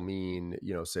 And I don't mean,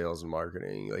 sales and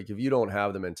marketing. Like if you don't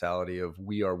have the mentality of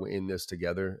we are in this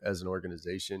together as an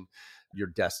organization, you're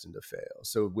destined to fail.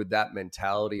 So with that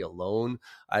mentality alone,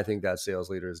 I think that sales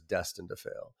leader is destined to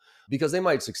fail because they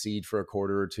might succeed for a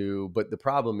quarter or two. But the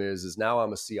problem is now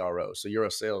I'm a CRO. So you're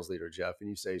a sales leader, Jeff, and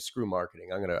you say, screw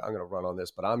marketing. I'm going to run on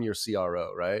this, but I'm your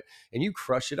CRO, right? And you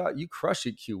crush it out. You crush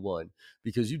it Q1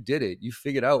 because you did it. You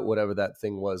figured out whatever that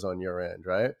thing was on your end,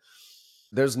 right?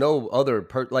 There's no other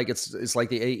like it's like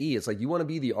the AE. It's like you want to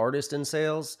be the artist in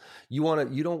sales. You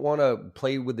don't want to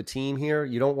play with the team here.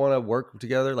 You don't want to work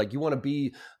together. Like you want to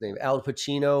be Al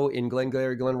Pacino in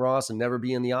Glengarry Glen Ross and never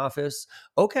be in the office.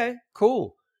 Okay,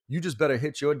 cool. You just better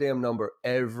hit your damn number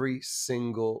every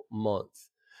single month.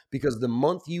 Because the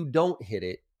month you don't hit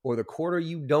it or the quarter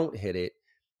you don't hit it,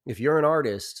 if you're an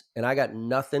artist and I got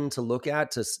nothing to look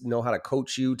at to know how to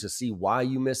coach you to see why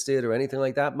you missed it or anything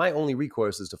like that, my only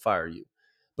recourse is to fire you.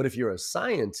 But if you're a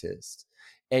scientist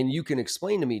and you can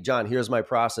explain to me, John, here's my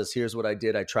process, here's what I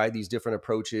did, I tried these different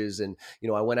approaches and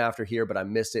I went after here, but I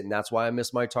missed it, and that's why I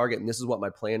missed my target, and this is what my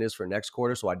plan is for next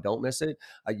quarter so I don't miss it.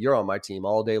 You're on my team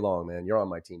all day long, man. You're on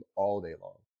my team all day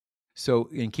long. So,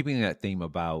 in keeping that theme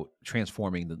about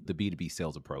transforming the B2B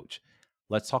sales approach,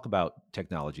 let's talk about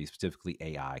technology, specifically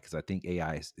AI, because I think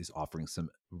AI is offering some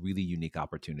really unique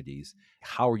opportunities.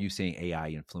 How are you seeing AI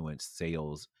influence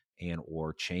sales and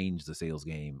or change the sales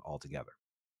game altogether?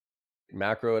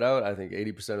 Macro it out, I think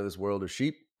 80% of this world are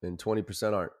sheep and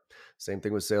 20% aren't. Same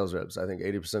thing with sales reps. I think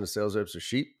 80% of sales reps are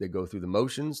sheep. They go through the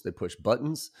motions, they push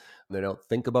buttons, they don't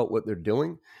think about what they're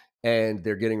doing, and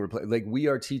they're getting replaced. Like we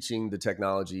are teaching the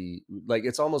technology, like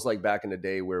it's almost like back in the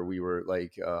day where we were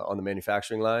like on the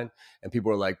manufacturing line and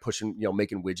people were like pushing,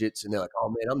 making widgets, and they're like, oh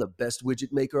man, I'm the best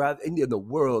widget maker I've in the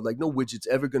world. Like no widget's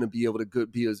ever going to be able to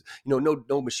be as, no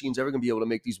machine's ever going to be able to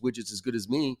make these widgets as good as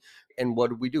me. And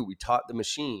what did we do? We taught the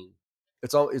machine.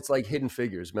 It's like Hidden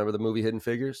Figures. Remember the movie Hidden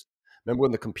Figures? Remember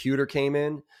when the computer came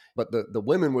in, but the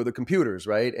women were the computers,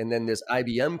 right? And then this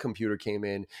IBM computer came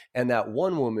in, and that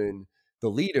one woman, the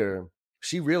leader,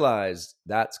 she realized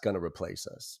that's going to replace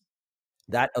us.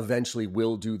 That eventually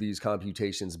will do these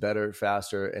computations better,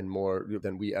 faster, and more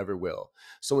than we ever will.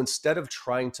 So instead of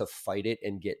trying to fight it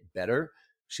and get better,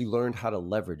 she learned how to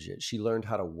leverage it. She learned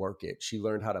how to work it. She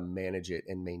learned how to manage it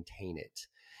and maintain it.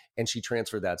 And she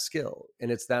transferred that skill.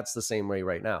 And that's the same way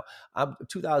right now.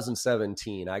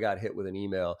 2017, I got hit with an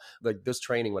email. Like this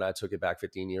training, when I took it back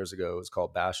 15 years ago, it was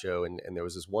called Basho. And there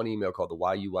was this one email called the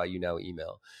Why You Now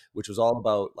email, which was all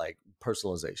about like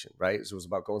personalization, right? So it was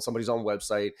about going to somebody's own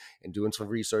website and doing some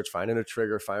research, finding a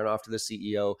trigger, firing off to the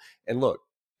CEO. And look,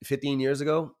 15 years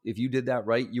ago, if you did that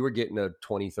right, you were getting a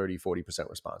 20, 30, 40%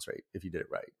 response rate if you did it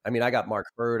right. I mean, I got Mark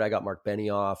Bird, I got Mark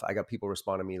Benioff, I got people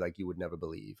responding to me like you would never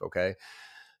believe, okay?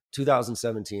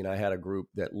 2017, I had a group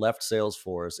that left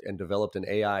Salesforce and developed an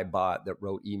AI bot that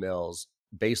wrote emails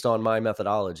based on my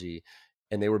methodology,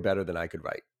 and they were better than I could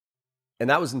write. And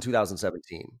that was in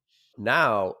 2017.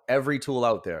 Now, every tool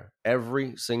out there,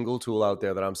 every single tool out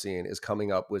there that I'm seeing is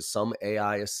coming up with some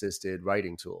AI assisted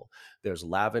writing tool. There's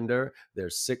Lavender,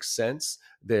 there's Sixth Sense,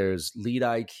 there's Lead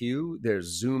IQ, there's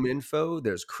Zoom Info,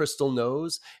 there's Crystal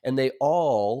Nose, and they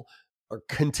all are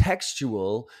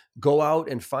contextual. Go out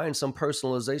and find some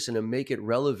personalization and make it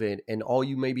relevant. And all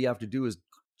you maybe have to do is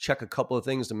check a couple of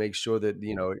things to make sure that,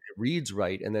 it reads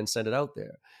right and then send it out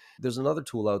there. There's another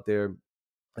tool out there.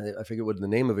 I forget what the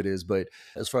name of it is, but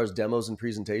as far as demos and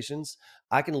presentations,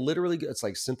 I can literally get, it's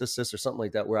like Synthesis or something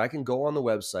like that, where I can go on the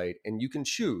website and you can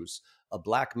choose a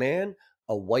Black man,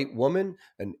 a white woman,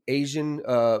 an Asian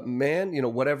man,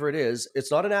 whatever it is.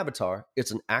 It's not an avatar,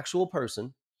 it's an actual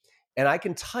person. And I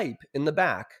can type in the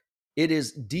back It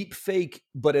is deep fake,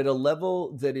 but at a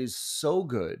level that is so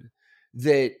good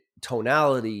that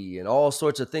tonality and all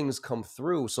sorts of things come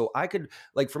through. So I could,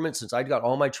 like, for instance, I got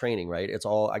all my training, right? It's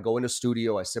all, I go into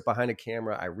studio, I sit behind a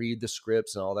camera, I read the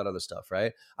scripts and all that other stuff,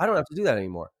 right? I don't have to do that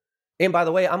anymore. And by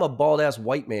the way, I'm a bald ass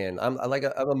white man. I'm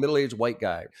a middle aged white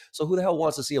guy. So who the hell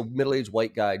wants to see a middle aged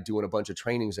white guy doing a bunch of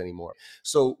trainings anymore?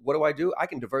 So what do? I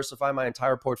can diversify my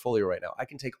entire portfolio right now. I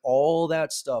can take all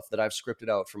that stuff that I've scripted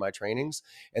out for my trainings,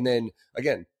 and then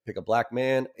again, pick a black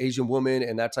man, Asian woman,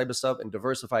 and that type of stuff, and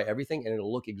diversify everything, and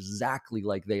it'll look exactly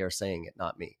like they are saying it,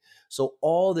 not me. So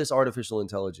all this artificial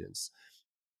intelligence.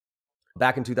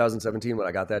 Back in 2017, when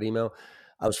I got that email,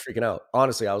 I was freaking out.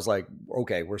 Honestly, I was like,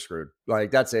 okay, we're screwed. Like,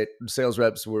 that's it. Sales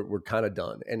reps, we're kind of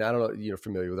done. And I don't know, you're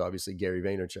familiar with obviously Gary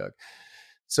Vaynerchuk.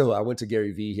 So I went to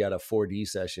Gary V. He had a 4D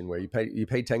session where you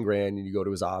pay 10 grand and you go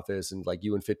to his office, and like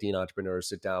you and 15 entrepreneurs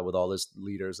sit down with all his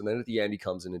leaders. And then at the end, he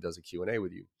comes in and does a Q&A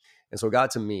with you. And so it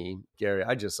got to me, Gary,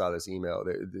 I just saw this email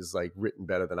that is like written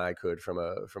better than I could from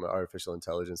an artificial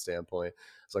intelligence standpoint.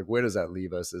 It's like, where does that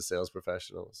leave us as sales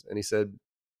professionals? And he said,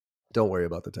 don't worry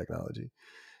about the technology.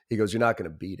 He goes, you're not going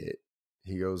to beat it.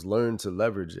 He goes, learn to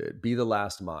leverage it. Be the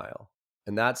last mile.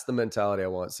 And that's the mentality I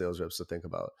want sales reps to think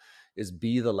about, is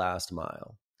be the last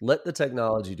mile. Let the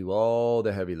technology do all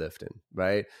the heavy lifting,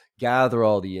 right? Gather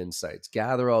all the insights,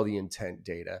 gather all the intent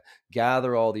data,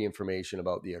 gather all the information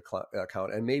about the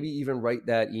account, and maybe even write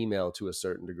that email to a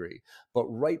certain degree. But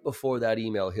right before that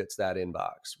email hits that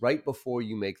inbox, right before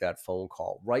you make that phone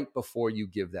call, right before you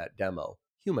give that demo,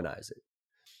 humanize it.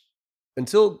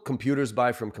 Until computers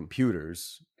buy from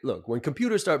computers, look, when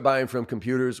computers start buying from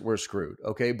computers, we're screwed,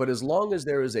 okay? But as long as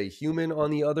there is a human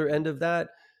on the other end of that,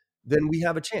 then we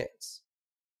have a chance.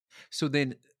 So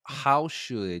then, how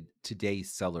should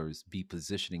today's sellers be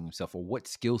positioning themselves, or what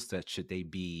skill sets should they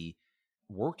be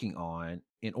working on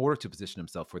in order to position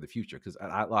themselves for the future? Because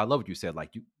I love what you said,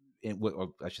 like you, and what,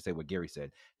 or I should say, what Gary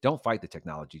said. Don't fight the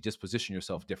technology; just position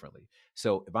yourself differently.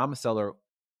 So, if I'm a seller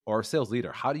or a sales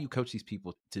leader, how do you coach these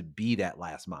people to be that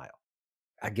last mile?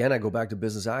 Again, I go back to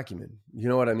business acumen. You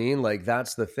know what I mean? Like,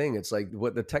 that's the thing. It's like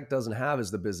what the tech doesn't have is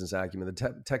the business acumen.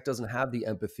 The tech doesn't have the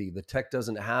empathy. The tech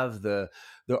doesn't have the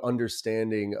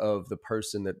understanding of the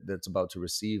person that's about to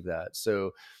receive that.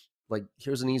 So, like,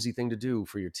 here's an easy thing to do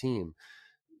for your team.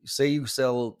 Say you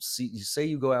say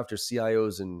you go after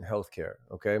CIOs in healthcare.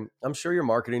 Okay. I'm sure your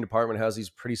marketing department has these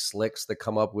pretty slicks that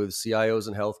come up with CIOs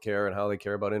in healthcare and how they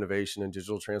care about innovation and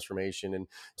digital transformation, and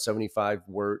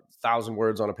 1,000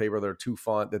 words on a paper that are too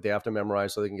font that they have to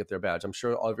memorize so they can get their badge. I'm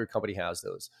sure every company has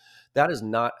those. That is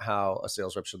not how a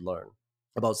sales rep should learn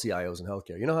about CIOs in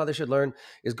healthcare. You know how they should learn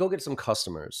is go get some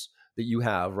customers that you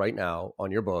have right now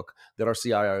on your book that are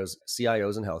CIOs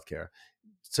in healthcare.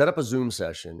 Set up a Zoom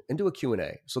session and do a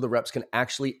Q&A so the reps can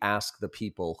actually ask the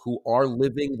people who are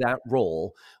living that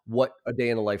role what a day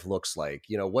in the life looks like.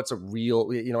 You know, what's a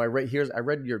real, you know, I read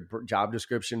your job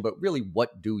description, but really,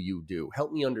 what do you do?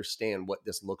 Help me understand what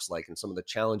this looks like and some of the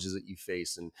challenges that you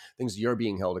face and things you're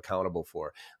being held accountable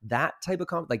for. That type of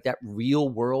like that real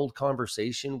world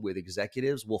conversation with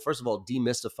executives will, first of all,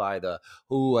 demystify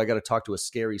I got to talk to a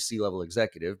scary C-level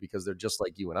executive because they're just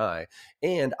like you and I.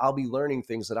 And I'll be learning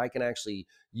things that I can actually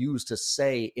use to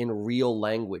say in real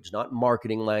language, not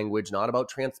marketing language, not about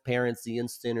transparency and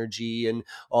synergy and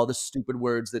all the stupid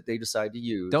words that they decide to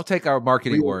use. Don't take our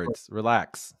marketing Real, words.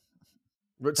 Relax.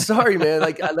 sorry, man.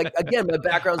 Like again, my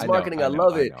background's I know, marketing. I I know,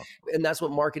 love I it, know. and that's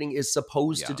what marketing is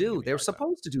supposed to Yeah, give do. me a They're hard time.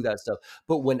 supposed to do that stuff.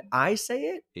 But when I say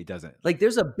it, It doesn't. like,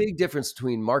 there's a big difference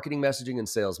between marketing messaging and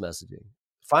sales messaging.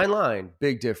 Fine line,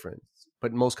 big difference.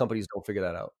 But most companies don't figure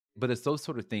that out. But it's those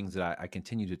sort of things that I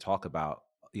continue to talk about,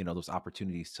 those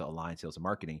opportunities to align sales and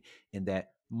marketing, in that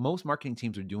most marketing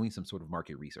teams are doing some sort of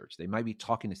market research. They might be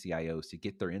talking to CIOs to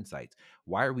get their insights.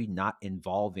 Why are we not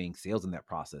involving sales in that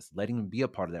process, letting them be a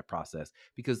part of that process?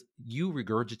 Because you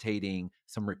regurgitating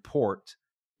some report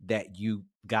that you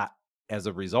got as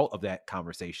a result of that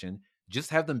conversation, just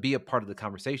have them be a part of the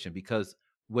conversation. Because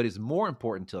what is more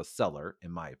important to a seller,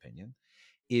 in my opinion,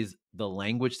 is the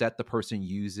language that the person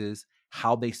uses,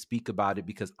 how they speak about it,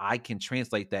 because I can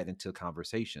translate that into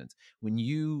conversations. When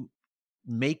you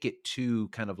make it too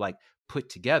kind of like put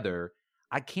together,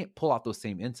 I can't pull out those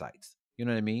same insights. You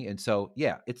know what I mean? And so,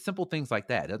 yeah, it's simple things like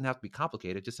that. It doesn't have to be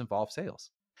complicated, it just involves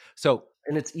sales. So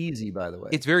And it's easy, by the way.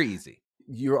 it's very easy.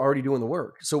 You're already doing the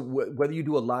work. So whether you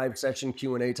do a live session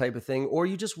Q&A type of thing, or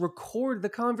you just record the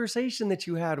conversation that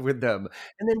you had with them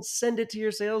and then send it to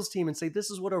your sales team and say,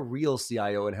 this is what a real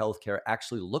CIO in healthcare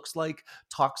actually looks like,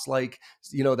 talks like,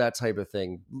 that type of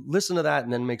thing. Listen to that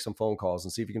and then make some phone calls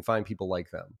and see if you can find people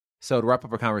like them. So to wrap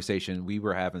up our conversation, we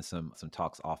were having some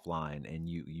talks offline, and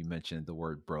you mentioned the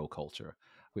word bro culture,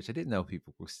 which I didn't know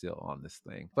people were still on this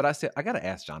thing. But I said I got to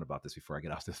ask John about this before I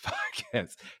get off this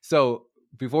podcast. So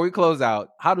before we close out,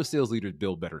 how do sales leaders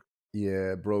build better?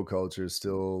 Yeah, bro culture is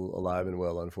still alive and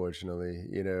well, unfortunately.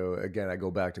 Again, I go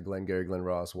back to Glenn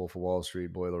Ross, Wolf of Wall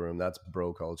Street, Boiler Room. That's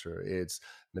bro culture. It's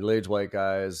middle-aged white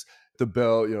guys, the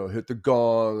bell, hit the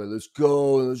gong, and let's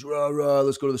go, and let's rah rah,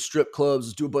 let's go to the strip clubs,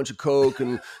 let's do a bunch of coke,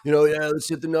 and yeah, let's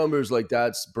hit the numbers. Like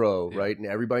that's bro, Yeah. right? And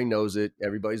everybody knows it.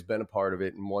 Everybody's been a part of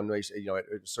it in one way. At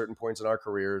certain points in our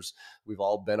careers, we've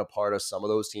all been a part of some of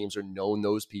those teams or known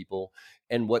those people.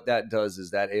 And what that does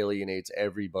is that alienates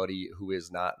everybody who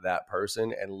is not that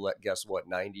person. And guess what?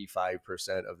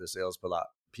 95% of the sales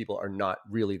people are not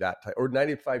really that type, or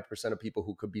 95% of people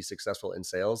who could be successful in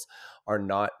sales are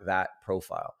not that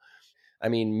profile. I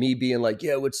mean, me being like,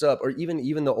 yeah, what's up? Or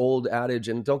even the old adage,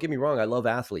 and don't get me wrong, I love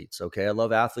athletes. Okay. I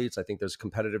love athletes. I think there's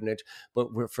competitive niche,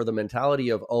 but for the mentality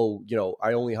of, oh,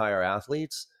 I only hire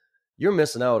athletes, you're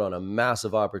missing out on a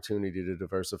massive opportunity to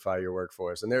diversify your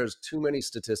workforce. And there's too many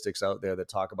statistics out there that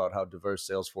talk about how diverse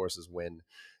sales forces win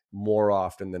more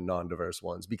often than non-diverse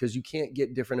ones because you can't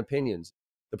get different opinions.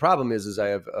 The problem is I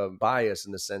have a bias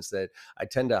in the sense that I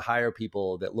tend to hire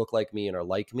people that look like me and are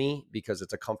like me because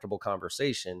it's a comfortable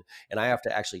conversation. And I have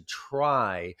to actually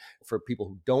try for people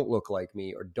who don't look like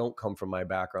me or don't come from my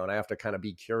background. I have to kind of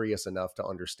be curious enough to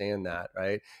understand that.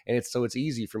 Right. And it's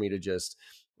easy for me to just,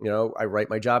 I write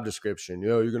my job description,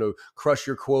 you're going to crush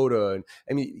your quota. And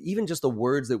I mean, even just the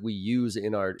words that we use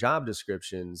in our job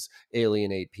descriptions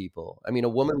alienate people. I mean, a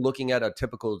woman looking at a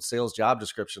typical sales job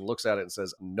description looks at it and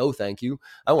says, no, thank you.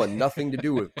 I want nothing to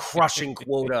do with crushing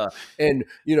quota and,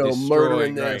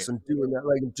 murdering Destroying, this right? and doing that,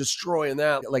 like destroying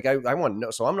that. Like I want to know.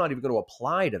 So I'm not even going to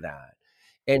apply to that.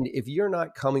 And if you're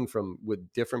not coming from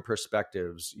with different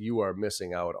perspectives, you are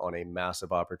missing out on a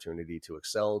massive opportunity to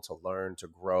excel, to learn, to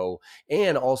grow,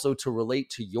 and also to relate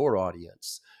to your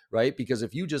audience, right? Because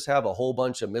if you just have a whole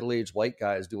bunch of middle-aged white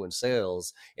guys doing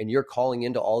sales and you're calling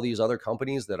into all these other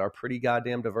companies that are pretty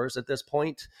goddamn diverse at this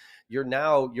point, you're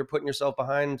putting yourself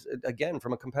behind again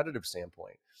from a competitive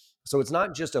standpoint. So it's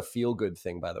not just a feel good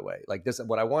thing, by the way. Like this,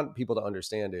 what I want people to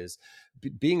understand is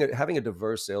having a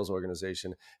diverse sales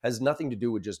organization has nothing to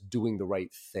do with just doing the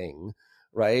right thing,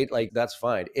 right? Like that's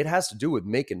fine. It has to do with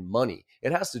making money.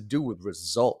 It has to do with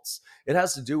results. It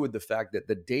has to do with the fact that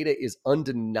the data is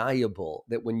undeniable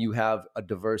that when you have a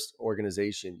diverse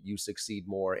organization, you succeed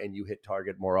more and you hit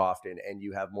target more often and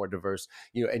you have more diverse,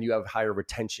 and you have higher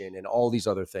retention and all these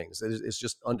other things. It's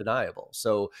just undeniable.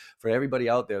 So for everybody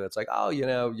out there that's like, oh,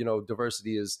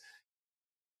 diversity is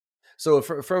so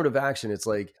for affirmative action, it's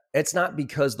like, it's not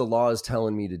because the law is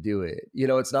telling me to do it.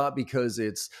 It's not because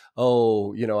it's,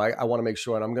 oh, I want to make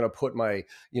sure and I'm going to put my,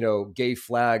 gay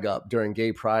flag up during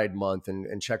gay pride month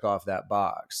and check off that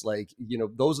box. Like,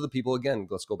 those are the people, again,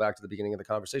 let's go back to the beginning of the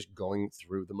conversation, going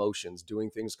through the motions, doing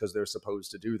things because they're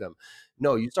supposed to do them.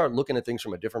 No, you start looking at things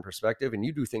from a different perspective and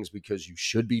you do things because you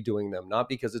should be doing them, not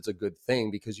because it's a good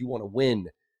thing, because you want to win.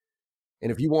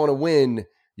 And if you want to win,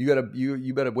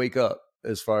 you better wake up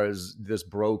as far as this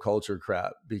bro culture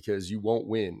crap because you won't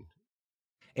win.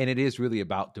 And it is really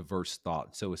about diverse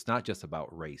thought. So it's not just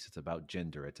about race, it's about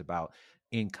gender, it's about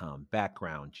income,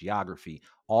 background, geography.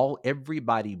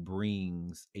 Everybody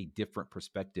brings a different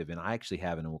perspective. And I actually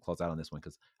have, and we'll close out on this one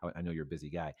because I know you're a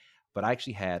busy guy, but I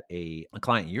actually had a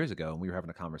client years ago and we were having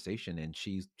a conversation, and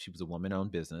she was a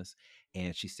woman-owned business,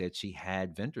 and she said she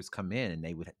had vendors come in and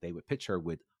they would pitch her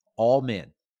with all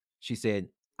men. She said,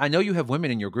 I know you have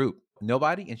women in your group.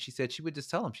 Nobody? And she said she would just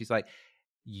tell them, she's like,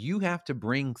 you have to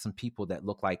bring some people that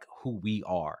look like who we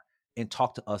are and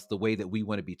talk to us the way that we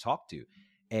want to be talked to.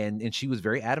 And she was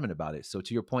very adamant about it. So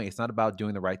to your point, it's not about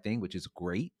doing the right thing, which is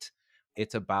great.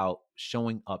 It's about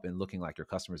showing up and looking like your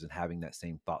customers and having that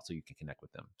same thought so you can connect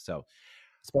with them. So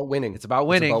It's about winning. it's about It's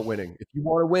winning. about winning. If you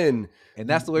want to win, And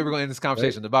that's the way we're going to end this right?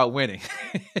 conversation, about winning.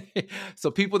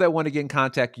 So people that want to get in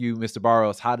contact with you, Mr.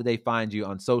 Barrows, how do they find you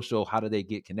on social? How do they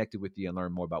get connected with you and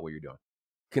learn more about what you're doing?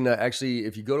 Can actually,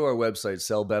 if you go to our website,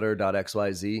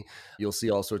 sellbetter.xyz, you'll see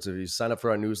all sorts of, you sign up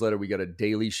for our newsletter. We got a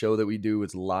daily show that we do.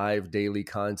 It's live daily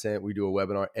content. We do a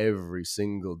webinar every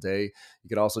single day. You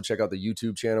can also check out the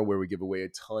YouTube channel where we give away a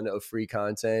ton of free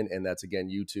content. And that's, again,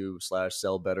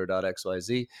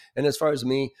 YouTube/sellbetter.xyz. And as far as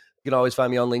me, You can always find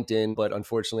me on LinkedIn, but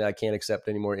unfortunately, I can't accept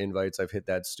any more invites. I've hit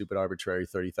that stupid arbitrary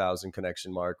 30,000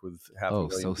 connection mark with half a Oh,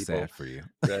 million so people. sad for you.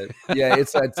 Yeah, it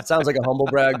sounds like a humble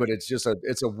brag, but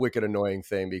it's a wicked annoying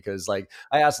thing because like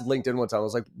I asked LinkedIn one time, I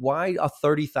was like, why a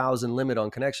 30,000 limit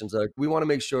on connections? They're like, we want to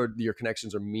make sure your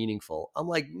connections are meaningful. I'm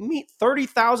like,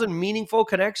 30,000 meaningful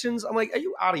connections? I'm like, are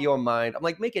you out of your mind? I'm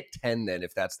like, make it 10 then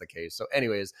if that's the case. So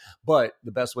anyways, but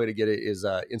the best way to get it is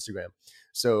Instagram.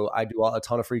 So I do a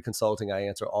ton of free consulting. I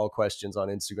answer all questions on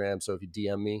Instagram. So if you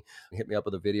DM me, hit me up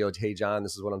with a video, hey, John,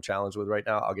 this is what I'm challenged with right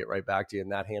now, I'll get right back to you.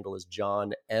 And that handle is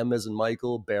John, M as in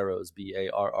Michael, Barrows,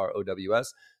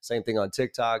 Barrows. Same thing on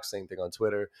TikTok, same thing on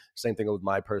Twitter, same thing with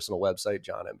my personal website,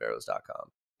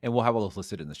 johnmbarrows.com. And we'll have all those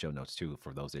listed in the show notes too.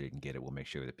 For those that didn't get it, we'll make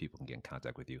sure that people can get in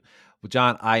contact with you. Well,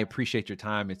 John, I appreciate your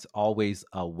time. It's always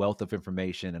a wealth of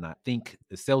information. And I think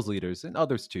the sales leaders and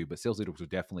others too, but sales leaders will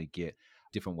definitely get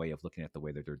a different way of looking at the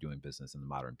way that they're doing business in the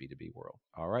modern B2B world.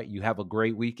 All right. You have a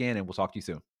great weekend and we'll talk to you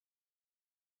soon.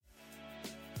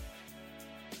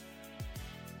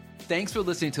 Thanks for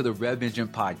listening to the Rev Engine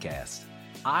podcast.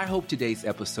 I hope today's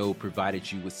episode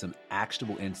provided you with some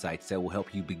actionable insights that will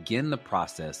help you begin the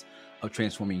process of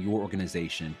transforming your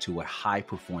organization to a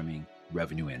high-performing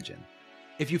revenue engine.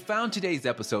 If you found today's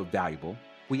episode valuable,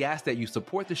 we ask that you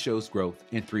support the show's growth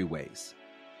in 3 ways.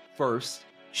 First,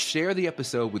 share the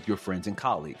episode with your friends and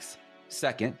colleagues.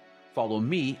 Second, follow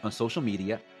me on social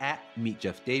media at Meet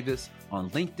Jeff Davis on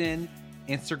LinkedIn,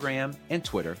 Instagram, and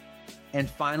Twitter. And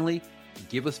finally,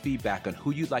 give us feedback on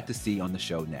who you'd like to see on the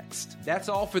show next. That's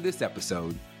all for this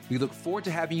episode. We look forward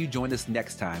to having you join us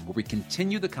next time where we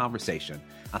continue the conversation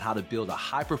on how to build a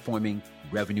high-performing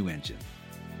revenue engine.